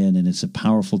is to the end, and it's a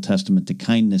powerful testament to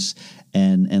kindness.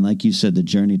 And like you said, the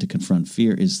journey to confront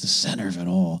fear is the center of it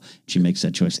all. She makes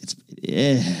that choice.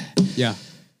 Yeah.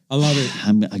 I love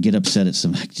it. I get upset at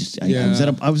some.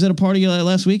 I was at a party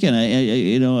last weekend.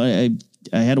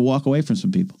 I had to walk away from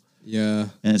some people. Yeah.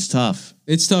 And it's tough.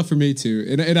 It's tough for me too.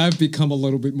 And I've become a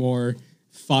little bit more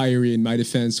fiery in my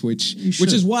defense, which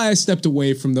is why I stepped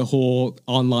away from the whole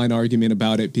online argument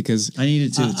about it, because I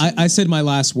needed to. I said my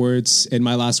last words, and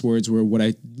my last words were what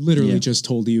I literally just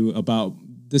told you about.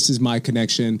 This is my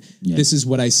connection. Yeah. This is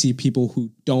what I see people who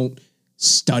don't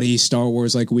study Star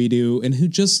Wars like we do and who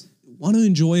just want to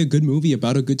enjoy a good movie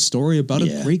about a good story, about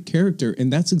a great character.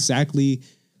 And that's exactly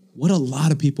what a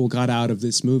lot of people got out of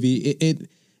this movie. It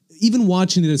even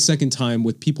watching it a second time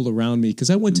with people around me, because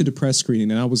I went to the press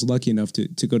screening and I was lucky enough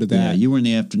to go to that. Yeah, you were in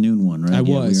the afternoon one, right? I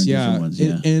was, we were in ones,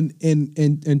 yeah.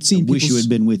 And seeing I wish you had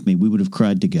been with me. We would have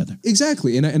cried together.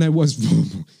 Exactly. And I was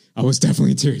I was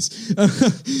definitely in tears.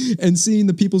 And seeing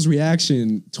the people's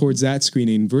reaction towards that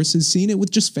screening versus seeing it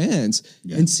with just fans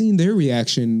and seeing their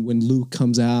reaction when Luke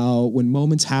comes out, when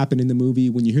moments happen in the movie,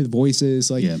 when you hear the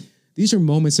voices, like these are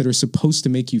moments that are supposed to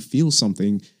make you feel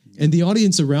something. And the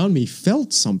audience around me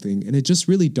felt something. And it just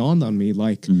really dawned on me,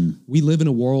 like, we live in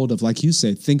a world of, like you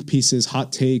said, think pieces,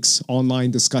 hot takes,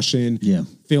 online discussion,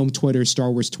 film Twitter,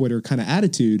 Star Wars Twitter kind of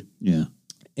attitude. Yeah.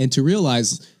 And to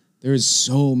realize there's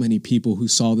so many people who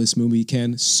saw this movie,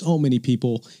 Ken, so many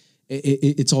people.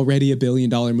 It's already $1 billion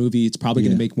movie. It's probably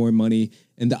going to make more money.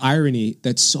 And the irony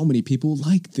that so many people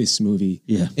like this movie.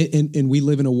 Yeah. And we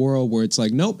live in a world where it's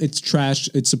like, nope, it's trash.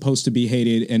 It's supposed to be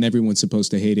hated and everyone's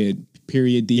supposed to hate it.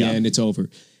 Period. The end. It's over.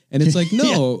 And it's like,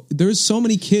 no, there's so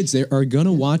many kids that are going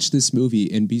to watch this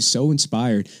movie and be so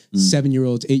inspired.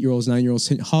 7-year-olds, 8-year-olds,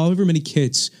 9-year-olds, however many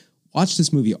kids watch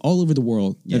this movie all over the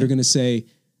world that are going to say,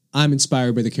 I'm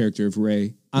inspired by the character of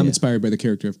Rey. I'm inspired by the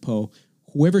character of Poe.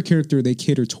 Whoever character they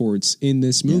cater towards in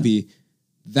this movie,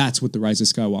 that's what The Rise of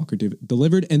Skywalker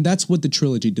delivered, and that's what the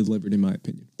trilogy delivered, in my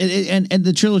opinion. And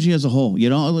the trilogy as a whole, you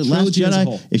know, Last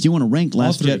Jedi. If you want to rank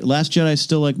Last Jedi, is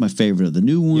still like my favorite of the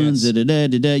new ones.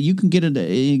 You can get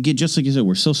it. Just like you said,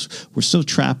 we're so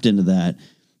trapped into that.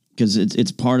 Because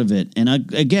it's part of it. And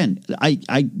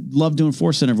I love doing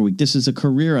Force Center every week. This is a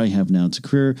career I have now. It's a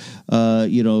career,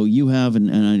 you have,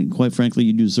 and quite frankly,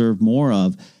 you deserve more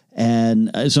of. And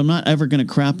so I'm not ever going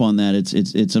to crap on that.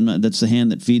 That's the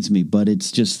hand that feeds me. But it's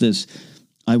just this.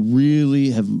 I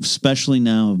really have, especially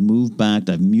now, have moved back.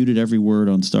 I've muted every word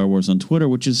on Star Wars on Twitter,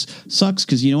 which sucks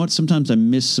because you know what? Sometimes I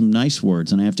miss some nice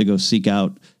words, and I have to go seek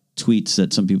out tweets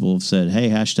that some people have said, hey,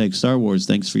 hashtag Star Wars,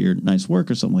 thanks for your nice work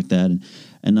or something like that.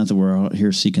 And not that we're out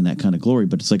here seeking that kind of glory,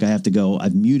 but it's like I have to go,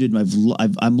 I've muted,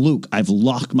 I'm Luke, I've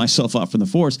locked myself off from the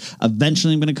Force.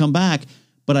 Eventually I'm going to come back,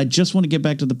 but I just want to get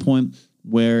back to the point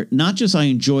where not just I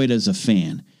enjoy it as a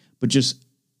fan, but just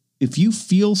if you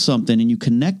feel something and you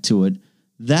connect to it,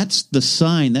 that's the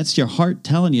sign, that's your heart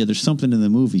telling you there's something in the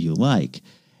movie you like.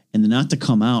 And then not to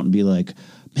come out and be like,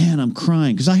 man, I'm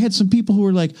crying. Because I had some people who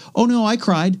were like, oh, no, I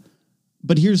cried.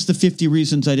 But here's the 50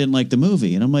 reasons I didn't like the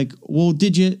movie. And I'm like, well,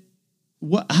 did you?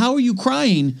 How are you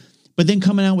crying? But then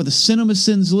coming out with a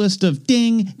CinemaSins list of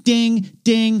ding, ding,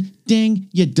 ding, ding.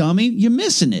 You dummy. You're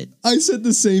missing it. I said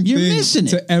the same You're thing missing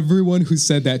to it. everyone who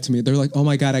said that to me. They're like, oh,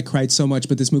 my God, I cried so much,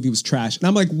 but this movie was trash. And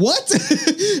I'm like, what?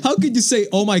 How could you say,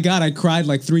 oh, my God, I cried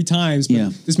like 3 times,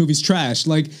 but this movie's trash?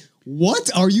 Like, what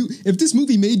are you? If this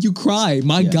movie made you cry,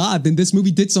 my God, then this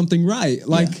movie did something right.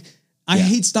 Like, I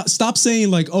hate stop saying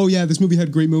like, oh yeah, this movie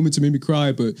had great moments and made me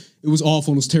cry, but it was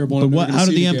awful and it was terrible. But how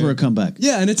did the Emperor come back?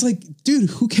 Yeah, and it's like, dude,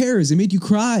 who cares? It made you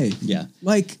cry. Yeah,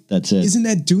 like that's it. Isn't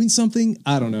that doing something?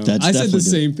 I don't know. I said the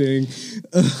same thing.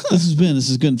 This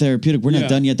is good and therapeutic. We're not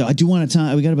done yet though. I do want to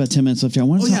talk. We got about 10 minutes left here. I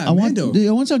want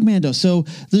to talk Mando. So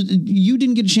you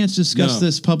didn't get a chance to discuss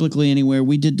this publicly anywhere.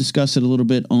 We did discuss it a little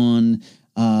bit on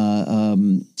a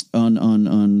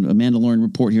Mandalorian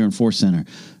Report here on Force Center.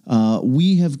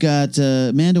 We have got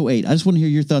Mando 8. I just want to hear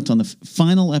your thoughts on the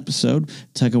final episode,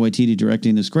 Taika Waititi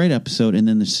directing this great episode, and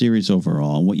then the series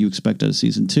overall, and what you expect out of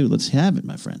season 2. Let's have it,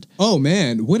 my friend. Oh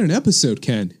man, what an episode,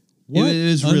 Ken!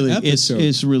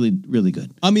 It's really, really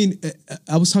good. I mean,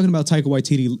 I was talking about Taika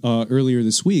Waititi earlier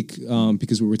this week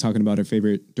because we were talking about our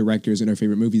favorite directors and our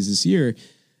favorite movies this year.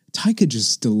 Taika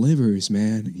just delivers,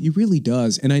 man. He really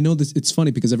does. And I know this. It's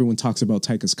funny because everyone talks about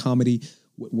Taika's comedy,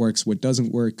 what works, what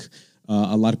doesn't work.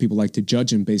 A lot of people like to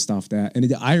judge him based off that. And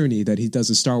the irony that he does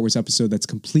a Star Wars episode that's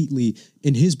completely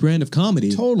in his brand of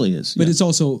comedy. Totally is. But it's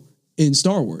also in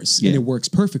Star Wars. And it works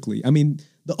perfectly. I mean,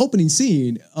 the opening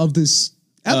scene of this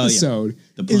episode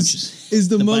is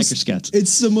the most scouts.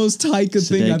 It's the most Taika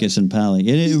thing. Sudeikis and Pally.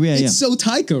 It's so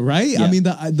Taika, right? Yeah. I mean,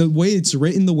 the way it's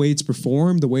written, the way it's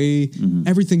performed, the way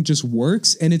everything just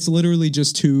works. And it's literally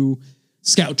just 2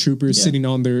 scout troopers sitting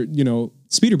on their,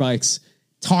 speeder bikes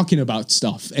talking about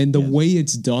stuff, and the way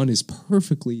it's done is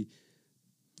perfectly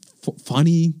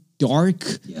funny, dark,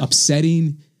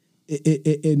 upsetting,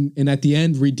 and at the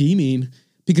end redeeming,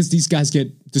 because these guys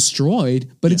get destroyed,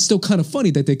 but it's still kind of funny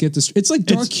that they get destroyed. It's like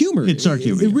dark humor. It's dark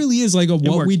humor. It really is like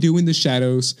what we do in the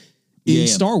shadows in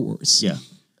Star Wars. Yeah.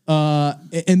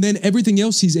 And then everything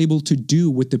else he's able to do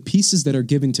with the pieces that are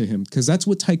given to him, because that's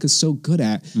what Taika's so good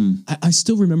at. I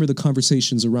still remember the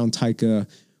conversations around Taika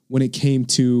when it came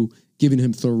to giving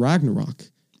him Thor Ragnarok.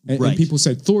 And people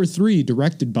said Thor 3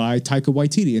 directed by Taika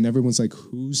Waititi. And everyone's like,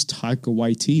 who's Taika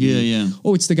Waititi? Yeah.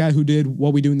 Oh, it's the guy who did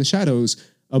What We Do in the Shadows,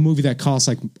 a movie that costs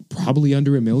like probably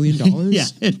under $1 million. Yeah,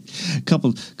 a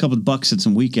couple of bucks at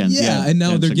some weekends. Yeah, and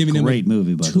now they're giving him a great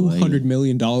movie, by the way. $200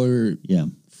 million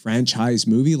franchise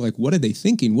movie. Like, what are they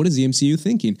thinking? What is the MCU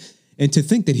thinking? And to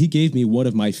think that he gave me one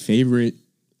of my favorite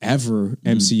ever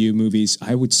MCU movies,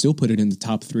 I would still put it in the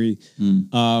top 3.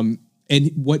 And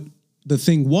what the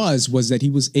thing was that he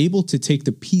was able to take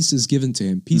the pieces given to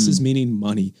him, pieces meaning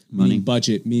money, meaning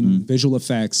budget, meaning visual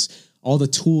effects, all the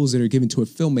tools that are given to a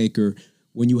filmmaker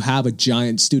when you have a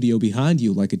giant studio behind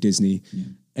you like a Disney.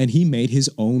 And he made his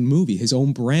own movie, his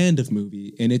own brand of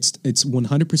movie. And it's 100%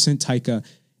 Taika,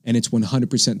 and it's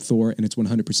 100% Thor, and it's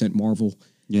 100% Marvel.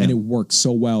 And it works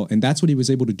so well. And that's what he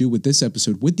was able to do with this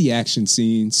episode, with the action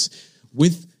scenes,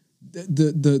 with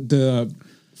the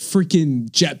freaking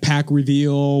jetpack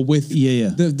reveal, with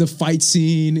the fight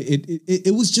scene.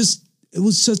 It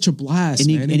was such a blast,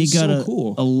 man. And he got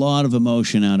a lot of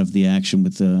emotion out of the action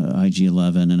with the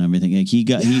IG-11 and everything. Like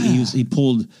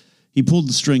he pulled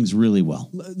the strings really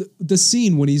well. The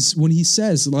scene when he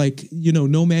says, like, you know,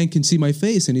 no man can see my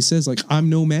face, and he says, like, I'm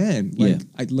no man.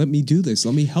 Like, let me do this.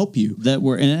 Let me help you.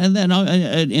 And then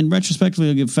in retrospectively,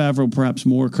 I'll give Favreau perhaps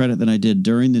more credit than I did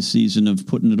during the season of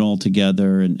putting it all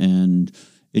together, and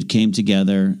it came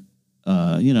together.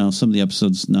 You know, some of the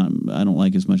episodes I don't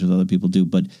like as much as other people do,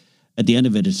 but at the end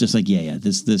of it, it's just like,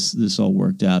 this all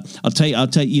worked out. I'll tell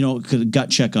you, you know, gut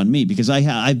check on me, because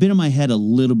I've been in my head a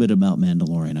little bit about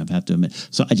Mandalorian, I have to admit.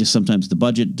 So I just, sometimes the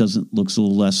budget looks a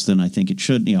little less than I think it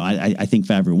should. You know, I think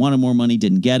Favreau wanted more money,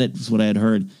 didn't get it, was what I had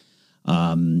heard.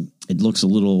 It looks a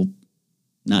little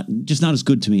not as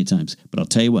good to me at times. But I'll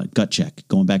tell you what, gut check.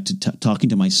 Going back to talking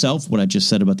to myself, what I just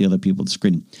said about the other people at the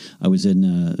screen. I was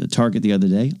in Target the other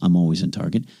day. I'm always in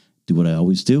Target. Do what I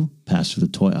always do, pass through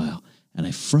the toy aisle. And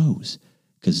I froze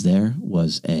because there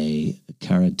was a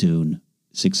Cara Dune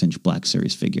 6-inch Black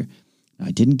Series figure.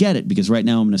 I didn't get it because right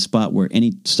now I'm in a spot where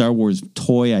any Star Wars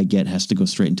toy I get has to go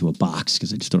straight into a box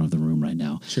because I just don't have the room right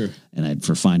now. Sure. And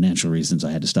for financial reasons,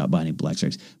 I had to stop buying any Black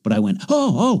Series. But I went,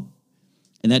 oh.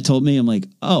 And that told me, I'm like,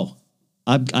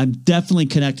 I'm definitely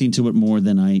connecting to it more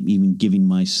than I even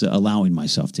allowing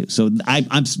myself to. So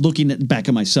I'm looking back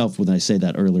at myself when I say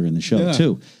that earlier in the show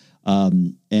too.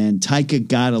 And Taika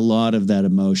got a lot of that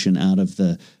emotion out of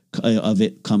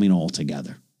it coming all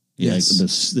together. Yes,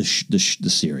 the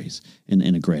series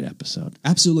in a great episode.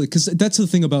 Absolutely, because that's the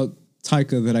thing about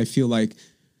Taika that I feel like.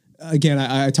 Again,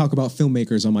 I talk about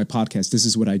filmmakers on my podcast. This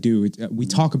is what I do. We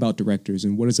talk about directors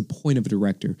and what is the point of a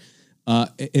director,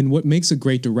 and what makes a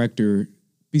great director,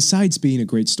 besides being a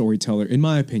great storyteller, in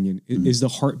my opinion, is the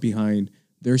heart behind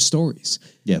their stories.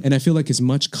 Yeah. And I feel like as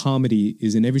much comedy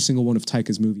is in every single one of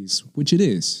Taika's movies, which it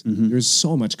is. There's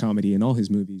so much comedy in all his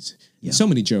movies. So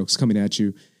many jokes coming at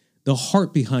you. The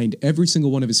heart behind every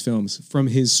single one of his films, from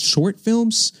his short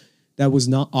films, that was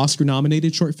not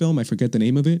Oscar-nominated short film, I forget the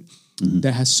name of it,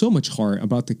 that has so much heart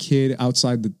about the kid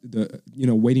outside the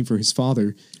waiting for his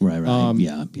father. Right.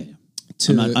 Yeah.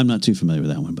 I'm not too familiar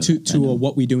with that one. But to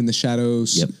What We Do in the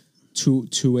Shadows. Yep.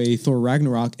 To a Thor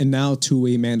Ragnarok, and now to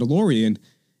a Mandalorian,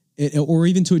 or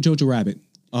even to a Jojo Rabbit,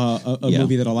 a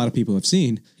movie that a lot of people have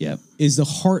seen, is the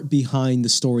heart behind the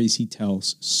stories he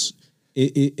tells.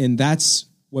 And that's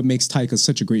what makes Taika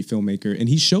such a great filmmaker, and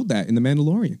he showed that in The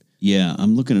Mandalorian. Yeah,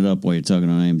 I'm looking it up while you're talking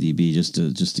on IMDb just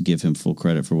to give him full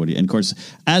credit for what he. And of course,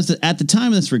 at the time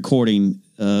of this recording,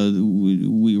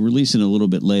 we release it a little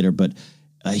bit later, but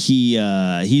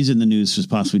he's in the news for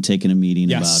possibly taking a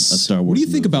meeting about a Star Wars. What do you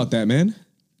think movie. about that, man?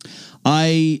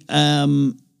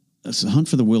 Hunt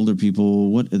for the Wilder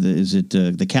People. What is it?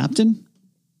 The Captain,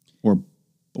 or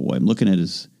boy? I'm looking at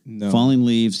his Falling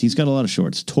Leaves. He's got a lot of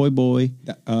shorts. Toy Boy.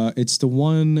 It's the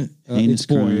one. It's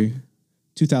Boy.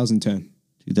 2010.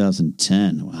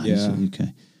 2010. Wow. Yeah.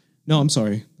 Okay. No, I'm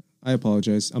sorry. I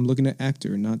apologize. I'm looking at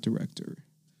actor, not director.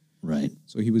 Right.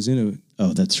 So he was in a.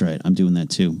 Oh, that's right. I'm doing that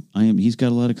too. He's got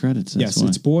a lot of credits. Yes,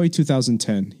 it's Boy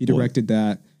 2010. He directed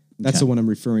that. That's the one I'm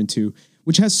referring to,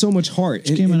 which has so much heart.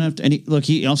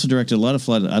 He also directed a lot of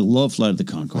Flight. I love Flight of the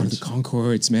Conchords. Flight of the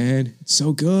Conchords, man, it's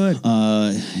so good.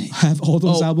 I have all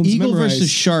those albums Eagle memorized. versus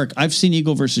Shark. I've seen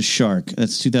Eagle versus Shark.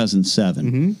 That's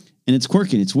 2007. And it's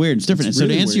quirky, it's weird, it's different. So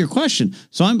to answer your question,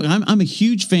 so I'm a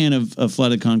huge fan of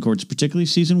Flight of the Conchords, particularly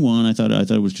season 1. I thought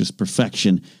it was just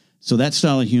perfection. So that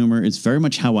style of humor is very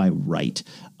much how I write.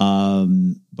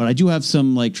 But I do have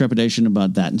some like trepidation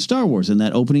about that in Star Wars, and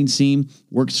that opening scene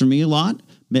works for me a lot.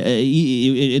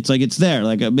 It's like it's there,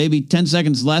 like maybe 10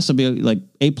 seconds less, I'll be like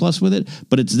A+ with it,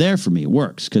 but it's there for me. It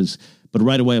works but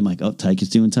right away I'm like, oh, Taika's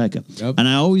doing Taika. Yep.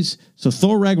 And so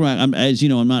Thor Ragnarok, as you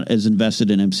know, I'm not as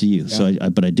invested in MCU. Yeah. So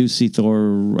but I do see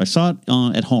Thor. I saw it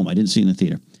at home. I didn't see it in the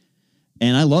theater.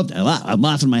 And I loved it. I'm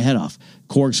laughing my head off.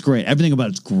 Korg's great. Everything about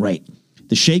it's great.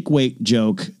 The shake weight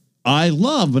joke, I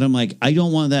love, but I'm like, I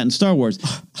don't want that in Star Wars.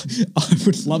 I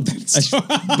would love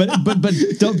that.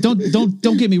 But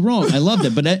don't get me wrong. I loved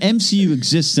it. But MCU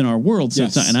exists in our world, so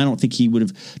it's not, and I don't think he would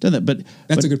have done that. But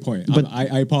that's a good point. But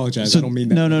I apologize. So, I don't mean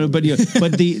that. No. But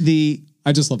the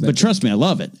I just love that. But trust me, I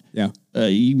love it. Yeah.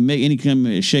 You make any kind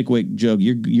of shake weight joke,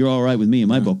 you're all right with me in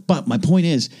my book. But my point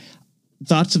is,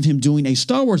 thoughts of him doing a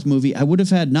Star Wars movie, I would have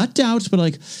had not doubts, but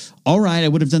like, all right, I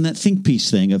would have done that think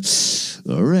piece thing of,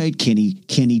 all right, can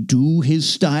he do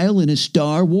his style in a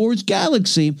Star Wars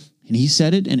galaxy? And he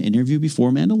said it in an interview before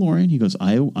Mandalorian. He goes,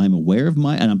 I'm aware of and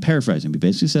I'm paraphrasing, he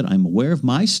basically said, I'm aware of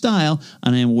my style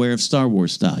and I am aware of Star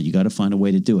Wars style. You got to find a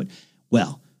way to do it.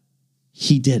 Well,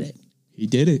 he did it. He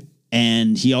did it.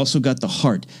 And he also got the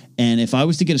heart. And if I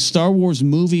was to get a Star Wars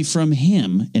movie from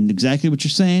him, and exactly what you're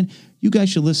saying, you guys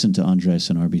should listen to Andres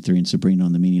and RB3 and Sabrina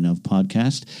on the Meaning of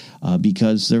podcast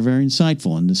because they're very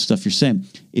insightful in this stuff you're saying.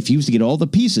 If he was to get all the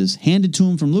pieces handed to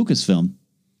him from Lucasfilm,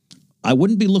 I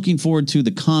wouldn't be looking forward to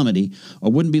the comedy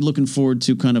or wouldn't be looking forward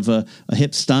to kind of a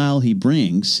hip style he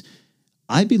brings.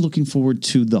 I'd be looking forward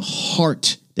to the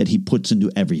heart that he puts into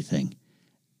everything.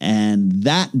 And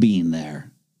that being there,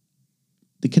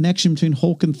 the connection between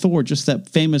Hulk and Thor, just that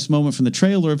famous moment from the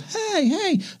trailer of,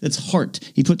 hey, that's heart.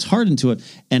 He puts heart into it.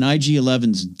 And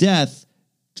IG-11's death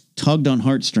tugged on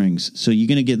heartstrings. So you're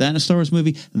going to get that in a Star Wars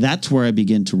movie? That's where I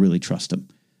begin to really trust him.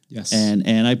 Yes.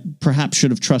 And I perhaps should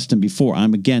have trusted him before.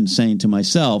 I'm, again, saying to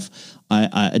myself,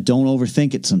 I don't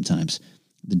overthink it sometimes.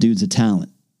 The dude's a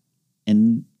talent.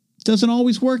 And it doesn't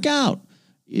always work out.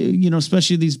 You know,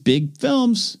 especially these big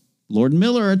films. Lord and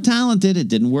Miller are talented. It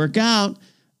didn't work out.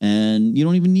 And you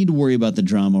don't even need to worry about the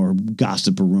drama or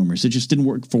gossip or rumors. It just didn't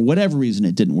work. For whatever reason,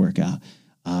 it didn't work out.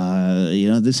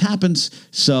 This happens.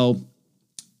 So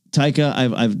Taika,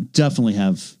 I've definitely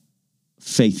have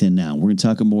faith in now. We're going to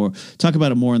talk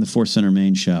about it more in the Force Center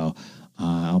main show.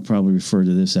 I'll probably refer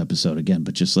to this episode again,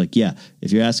 but just like, yeah,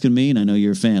 if you're asking me, and I know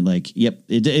you're a fan, like, yep,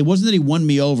 it wasn't that he won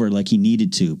me over like he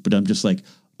needed to, but I'm just like,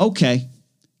 okay,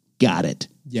 got it.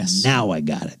 Yes. Now I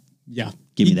got it. Yeah.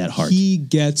 Give me that heart. He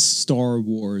gets Star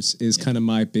Wars is kind of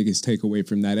my biggest takeaway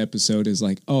from that episode is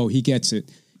like, oh, he gets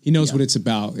it. He knows what it's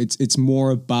about. It's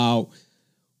more about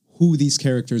who these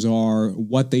characters are,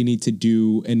 what they need to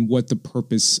do, and what the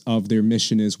purpose of their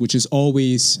mission is, which is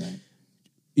always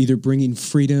either bringing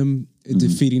freedom,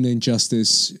 defeating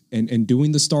injustice, and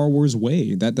doing the Star Wars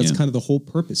way. That's kind of the whole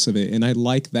purpose of it. And I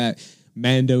like that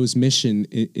Mando's mission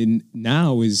in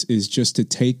now is just to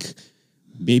take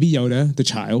Baby Yoda, the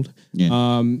child,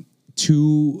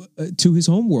 to his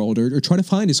home world or try to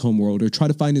find his home world or try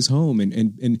to find his home.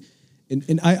 And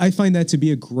I find that to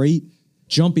be a great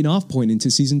jumping off point into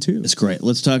season 2. It's great.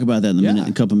 Let's talk about that in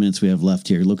a couple minutes we have left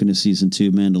here. Looking at season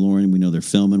 2, Mandalorian, we know they're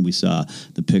filming. We saw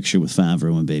the picture with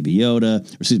Favreau and Baby Yoda.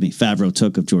 Favreau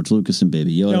took of George Lucas and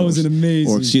Baby Yoda. That was an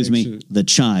amazing picture. The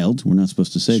child. We're not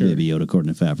supposed to say Baby Yoda,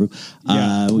 according to Favreau.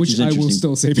 Which I will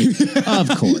still say Baby Yoda.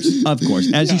 Of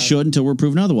course. As you should until we're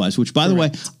proven otherwise, which, by the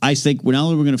way, I think not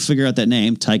only we're going to figure out that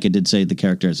name, Taika did say the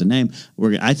character has a name,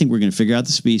 I think we're going to figure out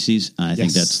the species. I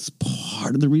think that's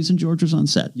part of the reason George was on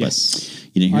set. Yes. But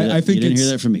you didn't hear that. You didn't hear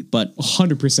that from me, but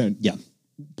 100%. Yeah.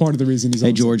 Part of the reason he's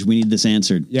Hey, George, we need this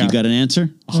answered. Yeah. You got an answer?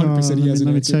 100% he has an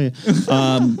answer. Let me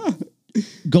tell you.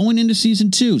 Going into season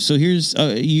 2. So here's,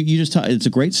 you just it's a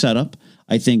great setup.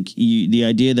 I think the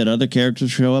idea that other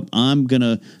characters show up, I'm going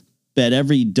to bet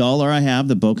every dollar I have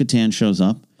that Bo-Katan shows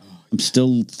up. I'm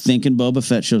still thinking Boba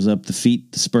Fett shows up, the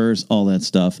feet, the spurs, all that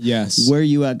stuff. Yes. Where are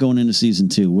you at going into season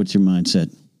 2? What's your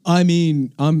mindset? I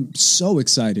mean, I'm so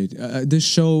excited. This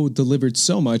show delivered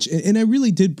so much, and I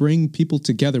really did bring people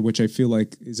together, which I feel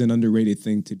like is an underrated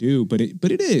thing to do. But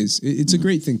it is. It's a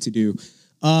great thing to do.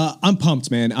 I'm pumped,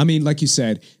 man. I mean, like you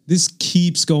said, this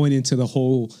keeps going into the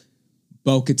whole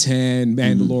Bo-Katan,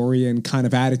 Mandalorian kind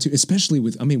of attitude, especially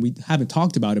with. I mean, we haven't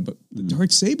talked about it, but the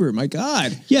Darksaber, my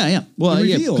God. Yeah. Well,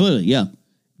 clearly, yeah.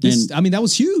 I mean, that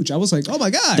was huge. I was like, oh my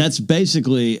God. That's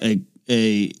basically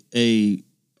a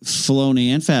Filoni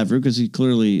and Favreau, because he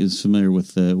clearly is familiar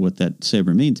with what that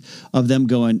saber means, of them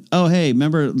going, oh, hey,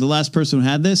 remember the last person who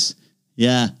had this?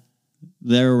 Yeah,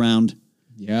 they're around.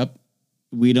 Yep.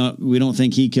 we don't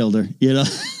think he killed her. You know,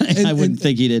 I wouldn't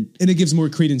think he did. And it gives more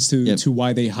credence to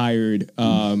why they hired,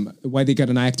 why they got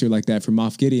an actor like that for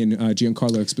Moff Gideon,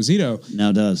 Giancarlo Esposito.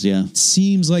 Now does, yeah.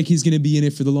 Seems like he's going to be in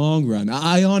it for the long run.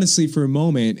 I honestly, for a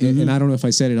moment, and I don't know if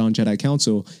I said it on Jedi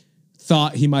Council,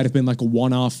 thought he might have been like a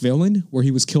one-off villain where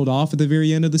he was killed off at the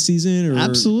very end of the season. Or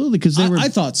absolutely, because I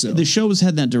thought so. The show was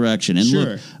heading that direction. And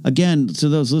look, again, to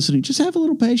those listening, just have a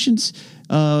little patience.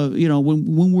 You know,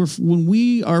 when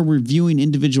we are reviewing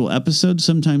individual episodes,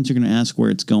 sometimes you're going to ask where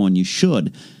it's going. You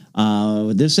should.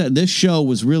 This show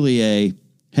was really a,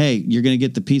 hey, you're going to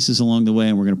get the pieces along the way,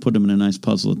 and we're going to put them in a nice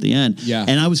puzzle at the end. Yeah.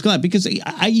 And I was glad because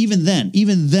I even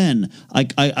then,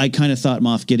 I kind of thought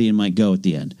Moff Gideon might go at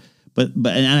the end. But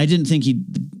I didn't think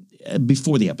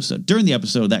before the episode. During the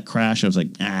episode, that crash, I was like,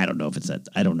 I don't know if it's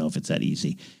that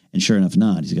easy. And sure enough,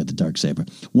 not. He's got the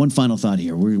Darksaber. One final thought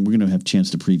here. We're going to have a chance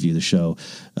to preview the show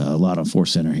a lot on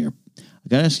Force Center here. I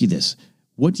got to ask you this.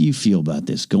 What do you feel about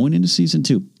this going into season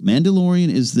 2? Mandalorian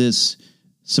is this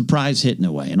surprise hit in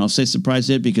a way. And I'll say surprise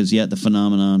hit because, the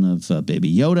phenomenon of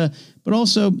Baby Yoda, but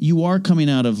also you are coming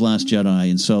out of Last Jedi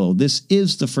and Solo. This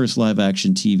is the first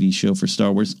live-action TV show for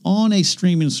Star Wars on a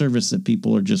streaming service that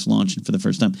people are just launching for the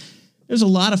first time. There's a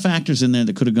lot of factors in there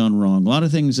that could have gone wrong. A lot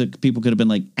of things that people could have been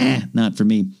like, not for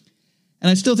me. And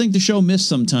I still think the show missed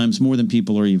sometimes more than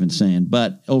people are even saying.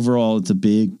 But overall, it's a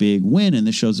big, big win, and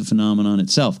this show's a phenomenon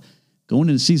itself. Going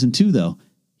into season 2, though,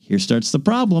 here starts the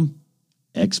problem.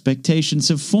 Expectations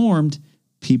have formed.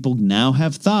 People now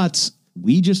have thoughts.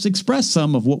 We just expressed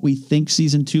some of what we think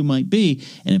season 2 might be.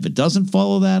 And if it doesn't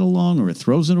follow that along or it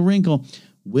throws in a wrinkle,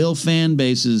 will fan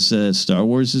bases, Star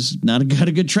Wars has not got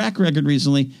a good track record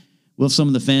recently, will some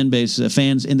of the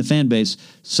fans in the fan base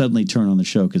suddenly turn on the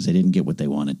show because they didn't get what they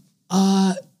wanted?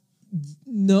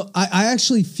 No, I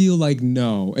actually feel like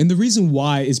no. And the reason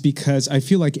why is because I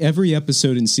feel like every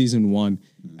episode in season 1,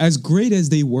 as great as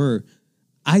they were,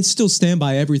 I still stand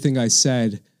by everything I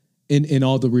said in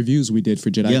all the reviews we did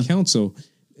for Jedi Council.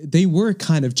 They were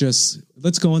kind of just,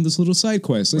 let's go on this little side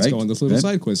quest. Let's go on this little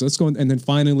side quest. Let's go on. And then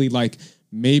finally,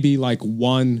 maybe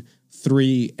 1,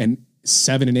 3, and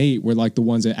 7 and 8 were the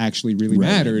ones that actually really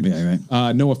mattered.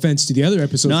 No offense to the other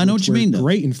episodes. No, I know what you mean.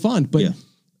 Great and fun, but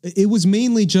it was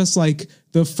mainly just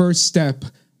the first step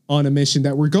on a mission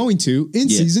that we're going to in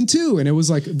season 2. And it was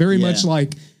very much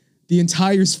the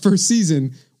entire first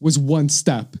season was one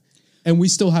step, and we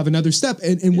still have another step.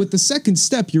 And with the second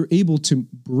step, you're able to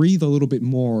breathe a little bit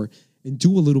more and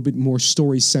do a little bit more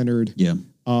story-centered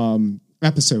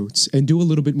episodes and do a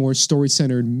little bit more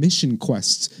story-centered mission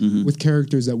quests with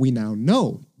characters that we now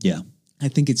know. Yeah. I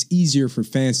think it's easier for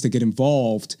fans to get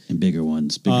involved in bigger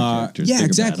ones, bigger characters. Yeah, bigger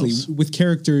exactly. Battles. With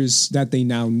characters that they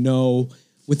now know,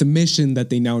 with a mission that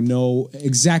they now know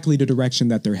exactly the direction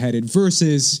that they're headed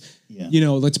versus,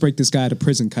 let's break this guy out of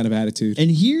prison kind of attitude. And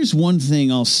here's one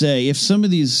thing I'll say. If some of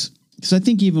these, because I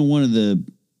think even one of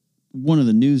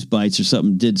the news bites or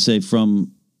something did say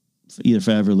from either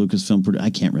Favreau or Lucasfilm,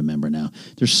 I can't remember now.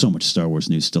 There's so much Star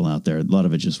Wars news still out there. A lot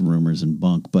of it just rumors and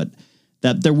bunk, but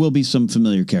that there will be some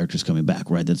familiar characters coming back,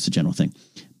 right? That's the general thing.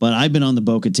 But I've been on the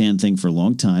Bo-Katan thing for a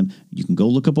long time. You can go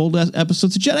look up old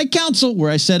episodes of Jedi Council where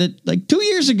I said it 2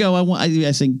 years ago.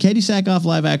 I said, Katie Sackhoff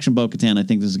live action Bo-Katan. I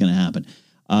think this is going to happen.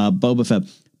 Boba Fett.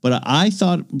 But I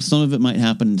thought some of it might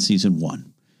happen in season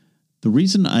 1. The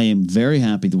reason I am very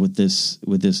happy with this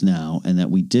now, and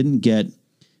that we didn't get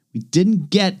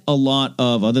a lot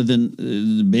of, other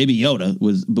than Baby Yoda,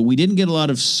 but we didn't get a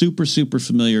lot of super, super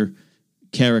familiar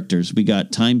characters. We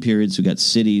got time periods, we got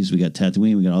cities, we got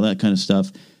Tatooine, we got all that kind of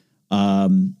stuff.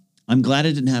 I'm glad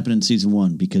it didn't happen in season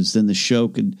 1 because then the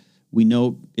show we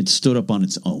know it stood up on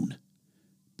its own.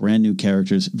 Brand new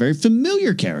characters, very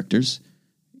familiar characters.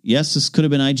 Yes, this could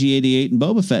have been IG-88 and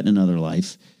Boba Fett in another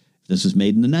life. If this was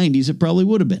made in the 90s, it probably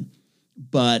would have been.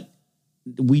 But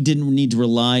we didn't need to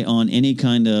rely on any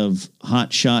kind of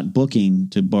hot shot booking,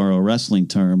 to borrow a wrestling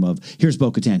term, of here's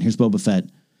Bo-Katan, here's Boba Fett,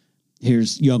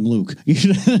 here's young Luke.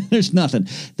 There's nothing.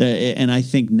 And I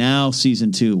think now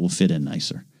season 2 will fit in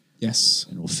nicer. Yes.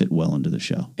 And it will fit well into the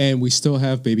show. And we still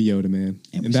have Baby Yoda, man.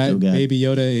 And that Baby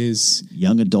Yoda is...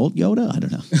 Young adult Yoda? I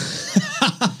don't know.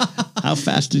 How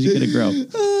fast is he going to grow?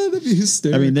 That'd be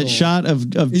hysterical. I mean, that shot of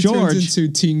George... turns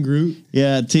into Teen Groot.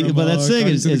 Yeah, but that's the thing.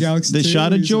 Is the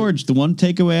shot of George, the one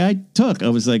takeaway I took, I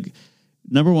was like,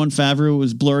 number one, Favreau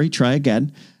was blurry. Try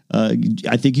again.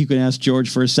 I think you can ask George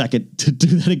for a second to do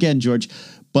that again, George.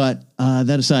 But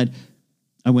that aside,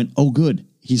 I went, oh, good.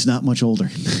 He's not much older.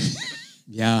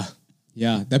 Yeah.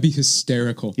 That'd be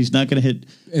hysterical. He's not going to hit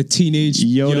a teenage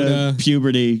Yoda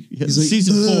puberty.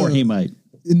 Season 4, he might.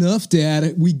 Enough,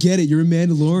 Dad. We get it. You're a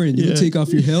Mandalorian. You can take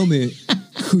off your helmet.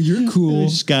 You're cool.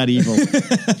 Scott Evil.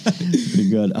 Pretty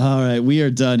good. All right, we are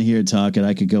done here talking.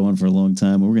 I could go on for a long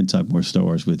time. We're going to talk more Star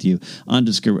Wars with you.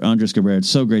 Andres Cabrera, it's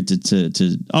so great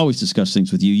to always discuss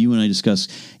things with you. You and I discuss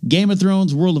Game of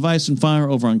Thrones, World of Ice and Fire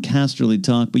over on Casterly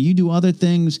Talk, but you do other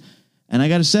things. And I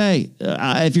got to say,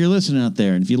 if you're listening out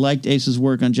there, and if you liked Ace's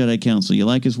work on Jedi Council, you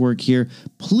like his work here,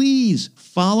 please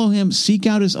follow him, seek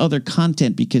out his other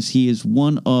content, because he is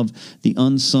one of the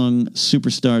unsung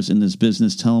superstars in this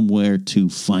business. Tell him where to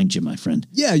find you, my friend.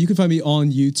 Yeah, you can find me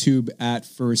on YouTube at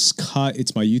First Cut.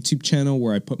 It's my YouTube channel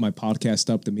where I put my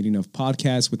podcast up, The Meaning of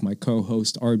Podcasts, with my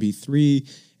co-host RB3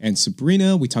 and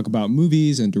Sabrina. We talk about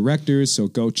movies and directors, so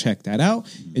go check that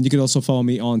out. And you can also follow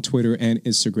me on Twitter and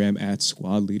Instagram at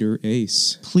Squad Leader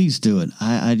Ace. Please do it.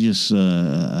 I just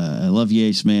I love you,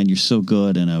 Ace, man. You're so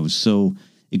good, and I was so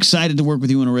excited to work with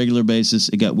you on a regular basis.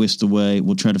 It got whisked away.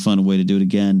 We'll try to find a way to do it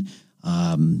again.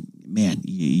 Man,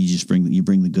 you just bring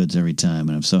the goods every time,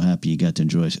 and I'm so happy you got to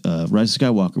enjoy Rise of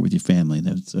Skywalker with your family.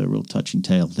 That's a real touching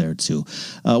tale there too.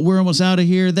 We're almost out of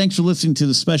here. Thanks for listening to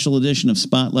the special edition of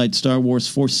Spotlight Star Wars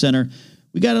Force Center.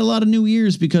 We got a lot of new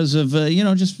ears because of Rise of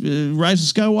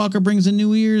Skywalker brings in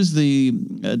new ears. The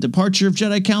departure of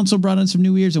Jedi Council brought in some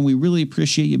new ears, and we really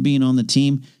appreciate you being on the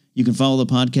team. You can follow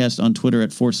the podcast on Twitter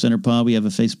at Force Center Pod. We have a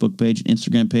Facebook page, an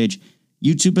Instagram page,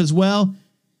 YouTube as well.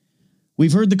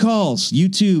 We've heard the calls.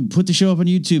 YouTube, put the show up on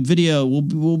YouTube video.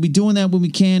 We'll be doing that when we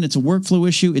can. It's a workflow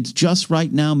issue. It's just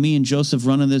right now me and Joseph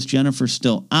running this. Jennifer's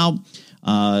still out.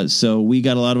 So we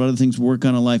got a lot of other things to work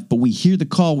on in life, but we hear the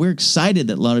call. We're excited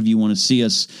that a lot of you want to see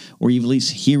us or you at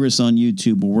least hear us on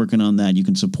YouTube. We're working on that. You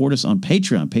can support us on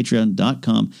Patreon,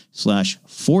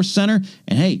 patreon.com/Force Center.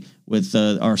 And hey, with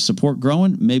our support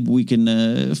growing, maybe we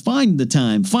can find the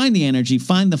time, find the energy,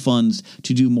 find the funds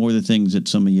to do more of the things that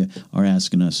some of you are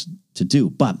asking us to do.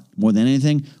 But more than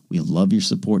anything, we love your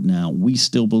support now. We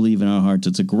still believe in our hearts.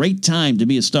 It's a great time to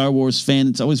be a Star Wars fan.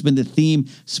 It's always been the theme,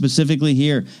 specifically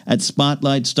here at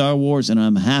Spotlight Star Wars, and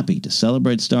I'm happy to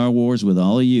celebrate Star Wars with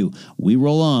all of you. We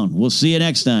roll on. We'll see you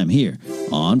next time here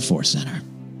on Force Center.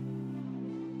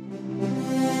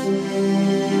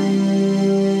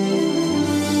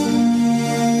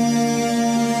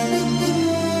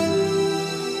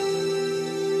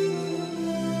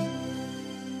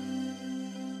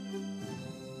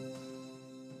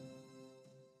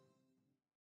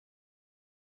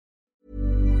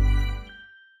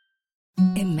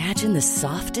 Imagine the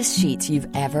softest sheets you've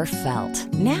ever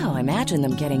felt. Now imagine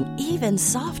them getting even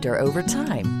softer over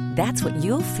time. That's what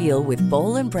you'll feel with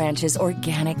Boll & Branch's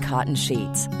organic cotton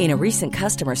sheets. In a recent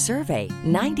customer survey,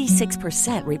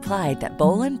 96% replied that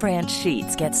Boll & Branch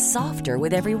sheets get softer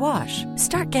with every wash.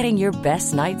 Start getting your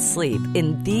best night's sleep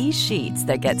in these sheets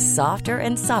that get softer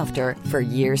and softer for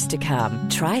years to come.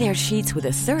 Try their sheets with a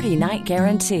 30-night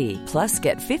guarantee. Plus,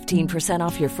 get 15%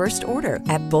 off your first order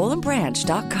at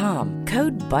BollandBranch.com.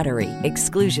 Code BUTTERY.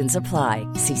 Exclusions apply.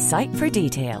 See site for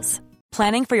details.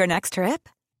 Planning for your next trip?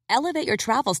 Elevate your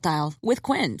travel style with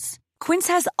Quince. Quince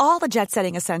has all the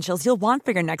jet-setting essentials you'll want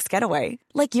for your next getaway,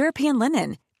 like European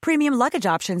linen, premium luggage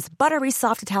options, buttery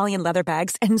soft Italian leather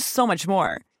bags, and so much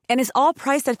more. And is all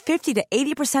priced at 50 to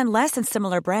 80% less than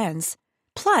similar brands.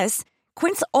 Plus,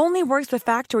 Quince only works with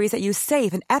factories that use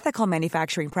safe and ethical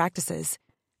manufacturing practices.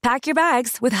 Pack your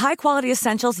bags with high-quality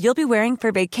essentials you'll be wearing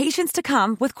for vacations to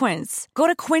come with Quince. Go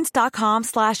to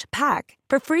quince.com/pack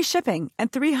for free shipping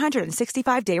and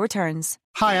 365-day returns.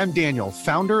 Hi, I'm Daniel,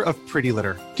 founder of Pretty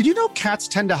Litter. Did you know cats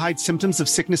tend to hide symptoms of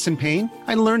sickness and pain?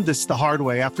 I learned this the hard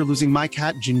way after losing my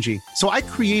cat, Gingy. So I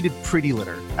created Pretty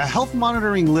Litter, a health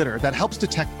monitoring litter that helps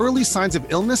detect early signs of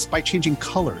illness by changing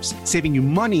colors, saving you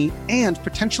money and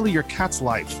potentially your cat's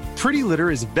life. Pretty Litter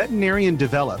is veterinarian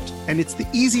developed, and it's the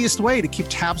easiest way to keep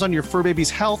tabs on your fur baby's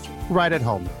health right at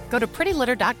home. Go to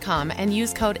prettylitter.com and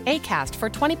use code ACAST for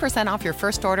 20% off your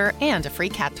first order and a free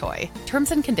cat toy.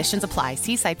 Terms and conditions apply.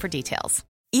 See site for details.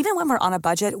 Even when we're on a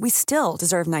budget, we still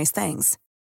deserve nice things.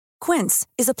 Quince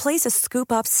is a place to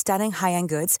scoop up stunning high-end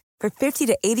goods for 50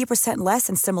 to 80% less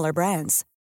than similar brands.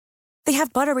 They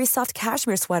have buttery soft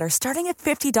cashmere sweaters starting at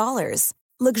 $50,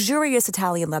 luxurious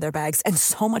Italian leather bags, and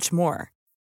so much more.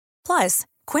 Plus,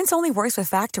 Quince only works with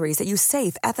factories that use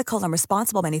safe, ethical, and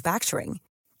responsible manufacturing.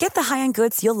 Get the high-end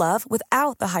goods you'll love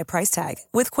without the high price tag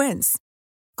with Quince.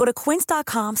 Go to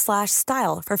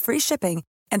quince.com/style for free shipping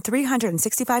and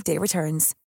 365-day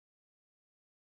returns.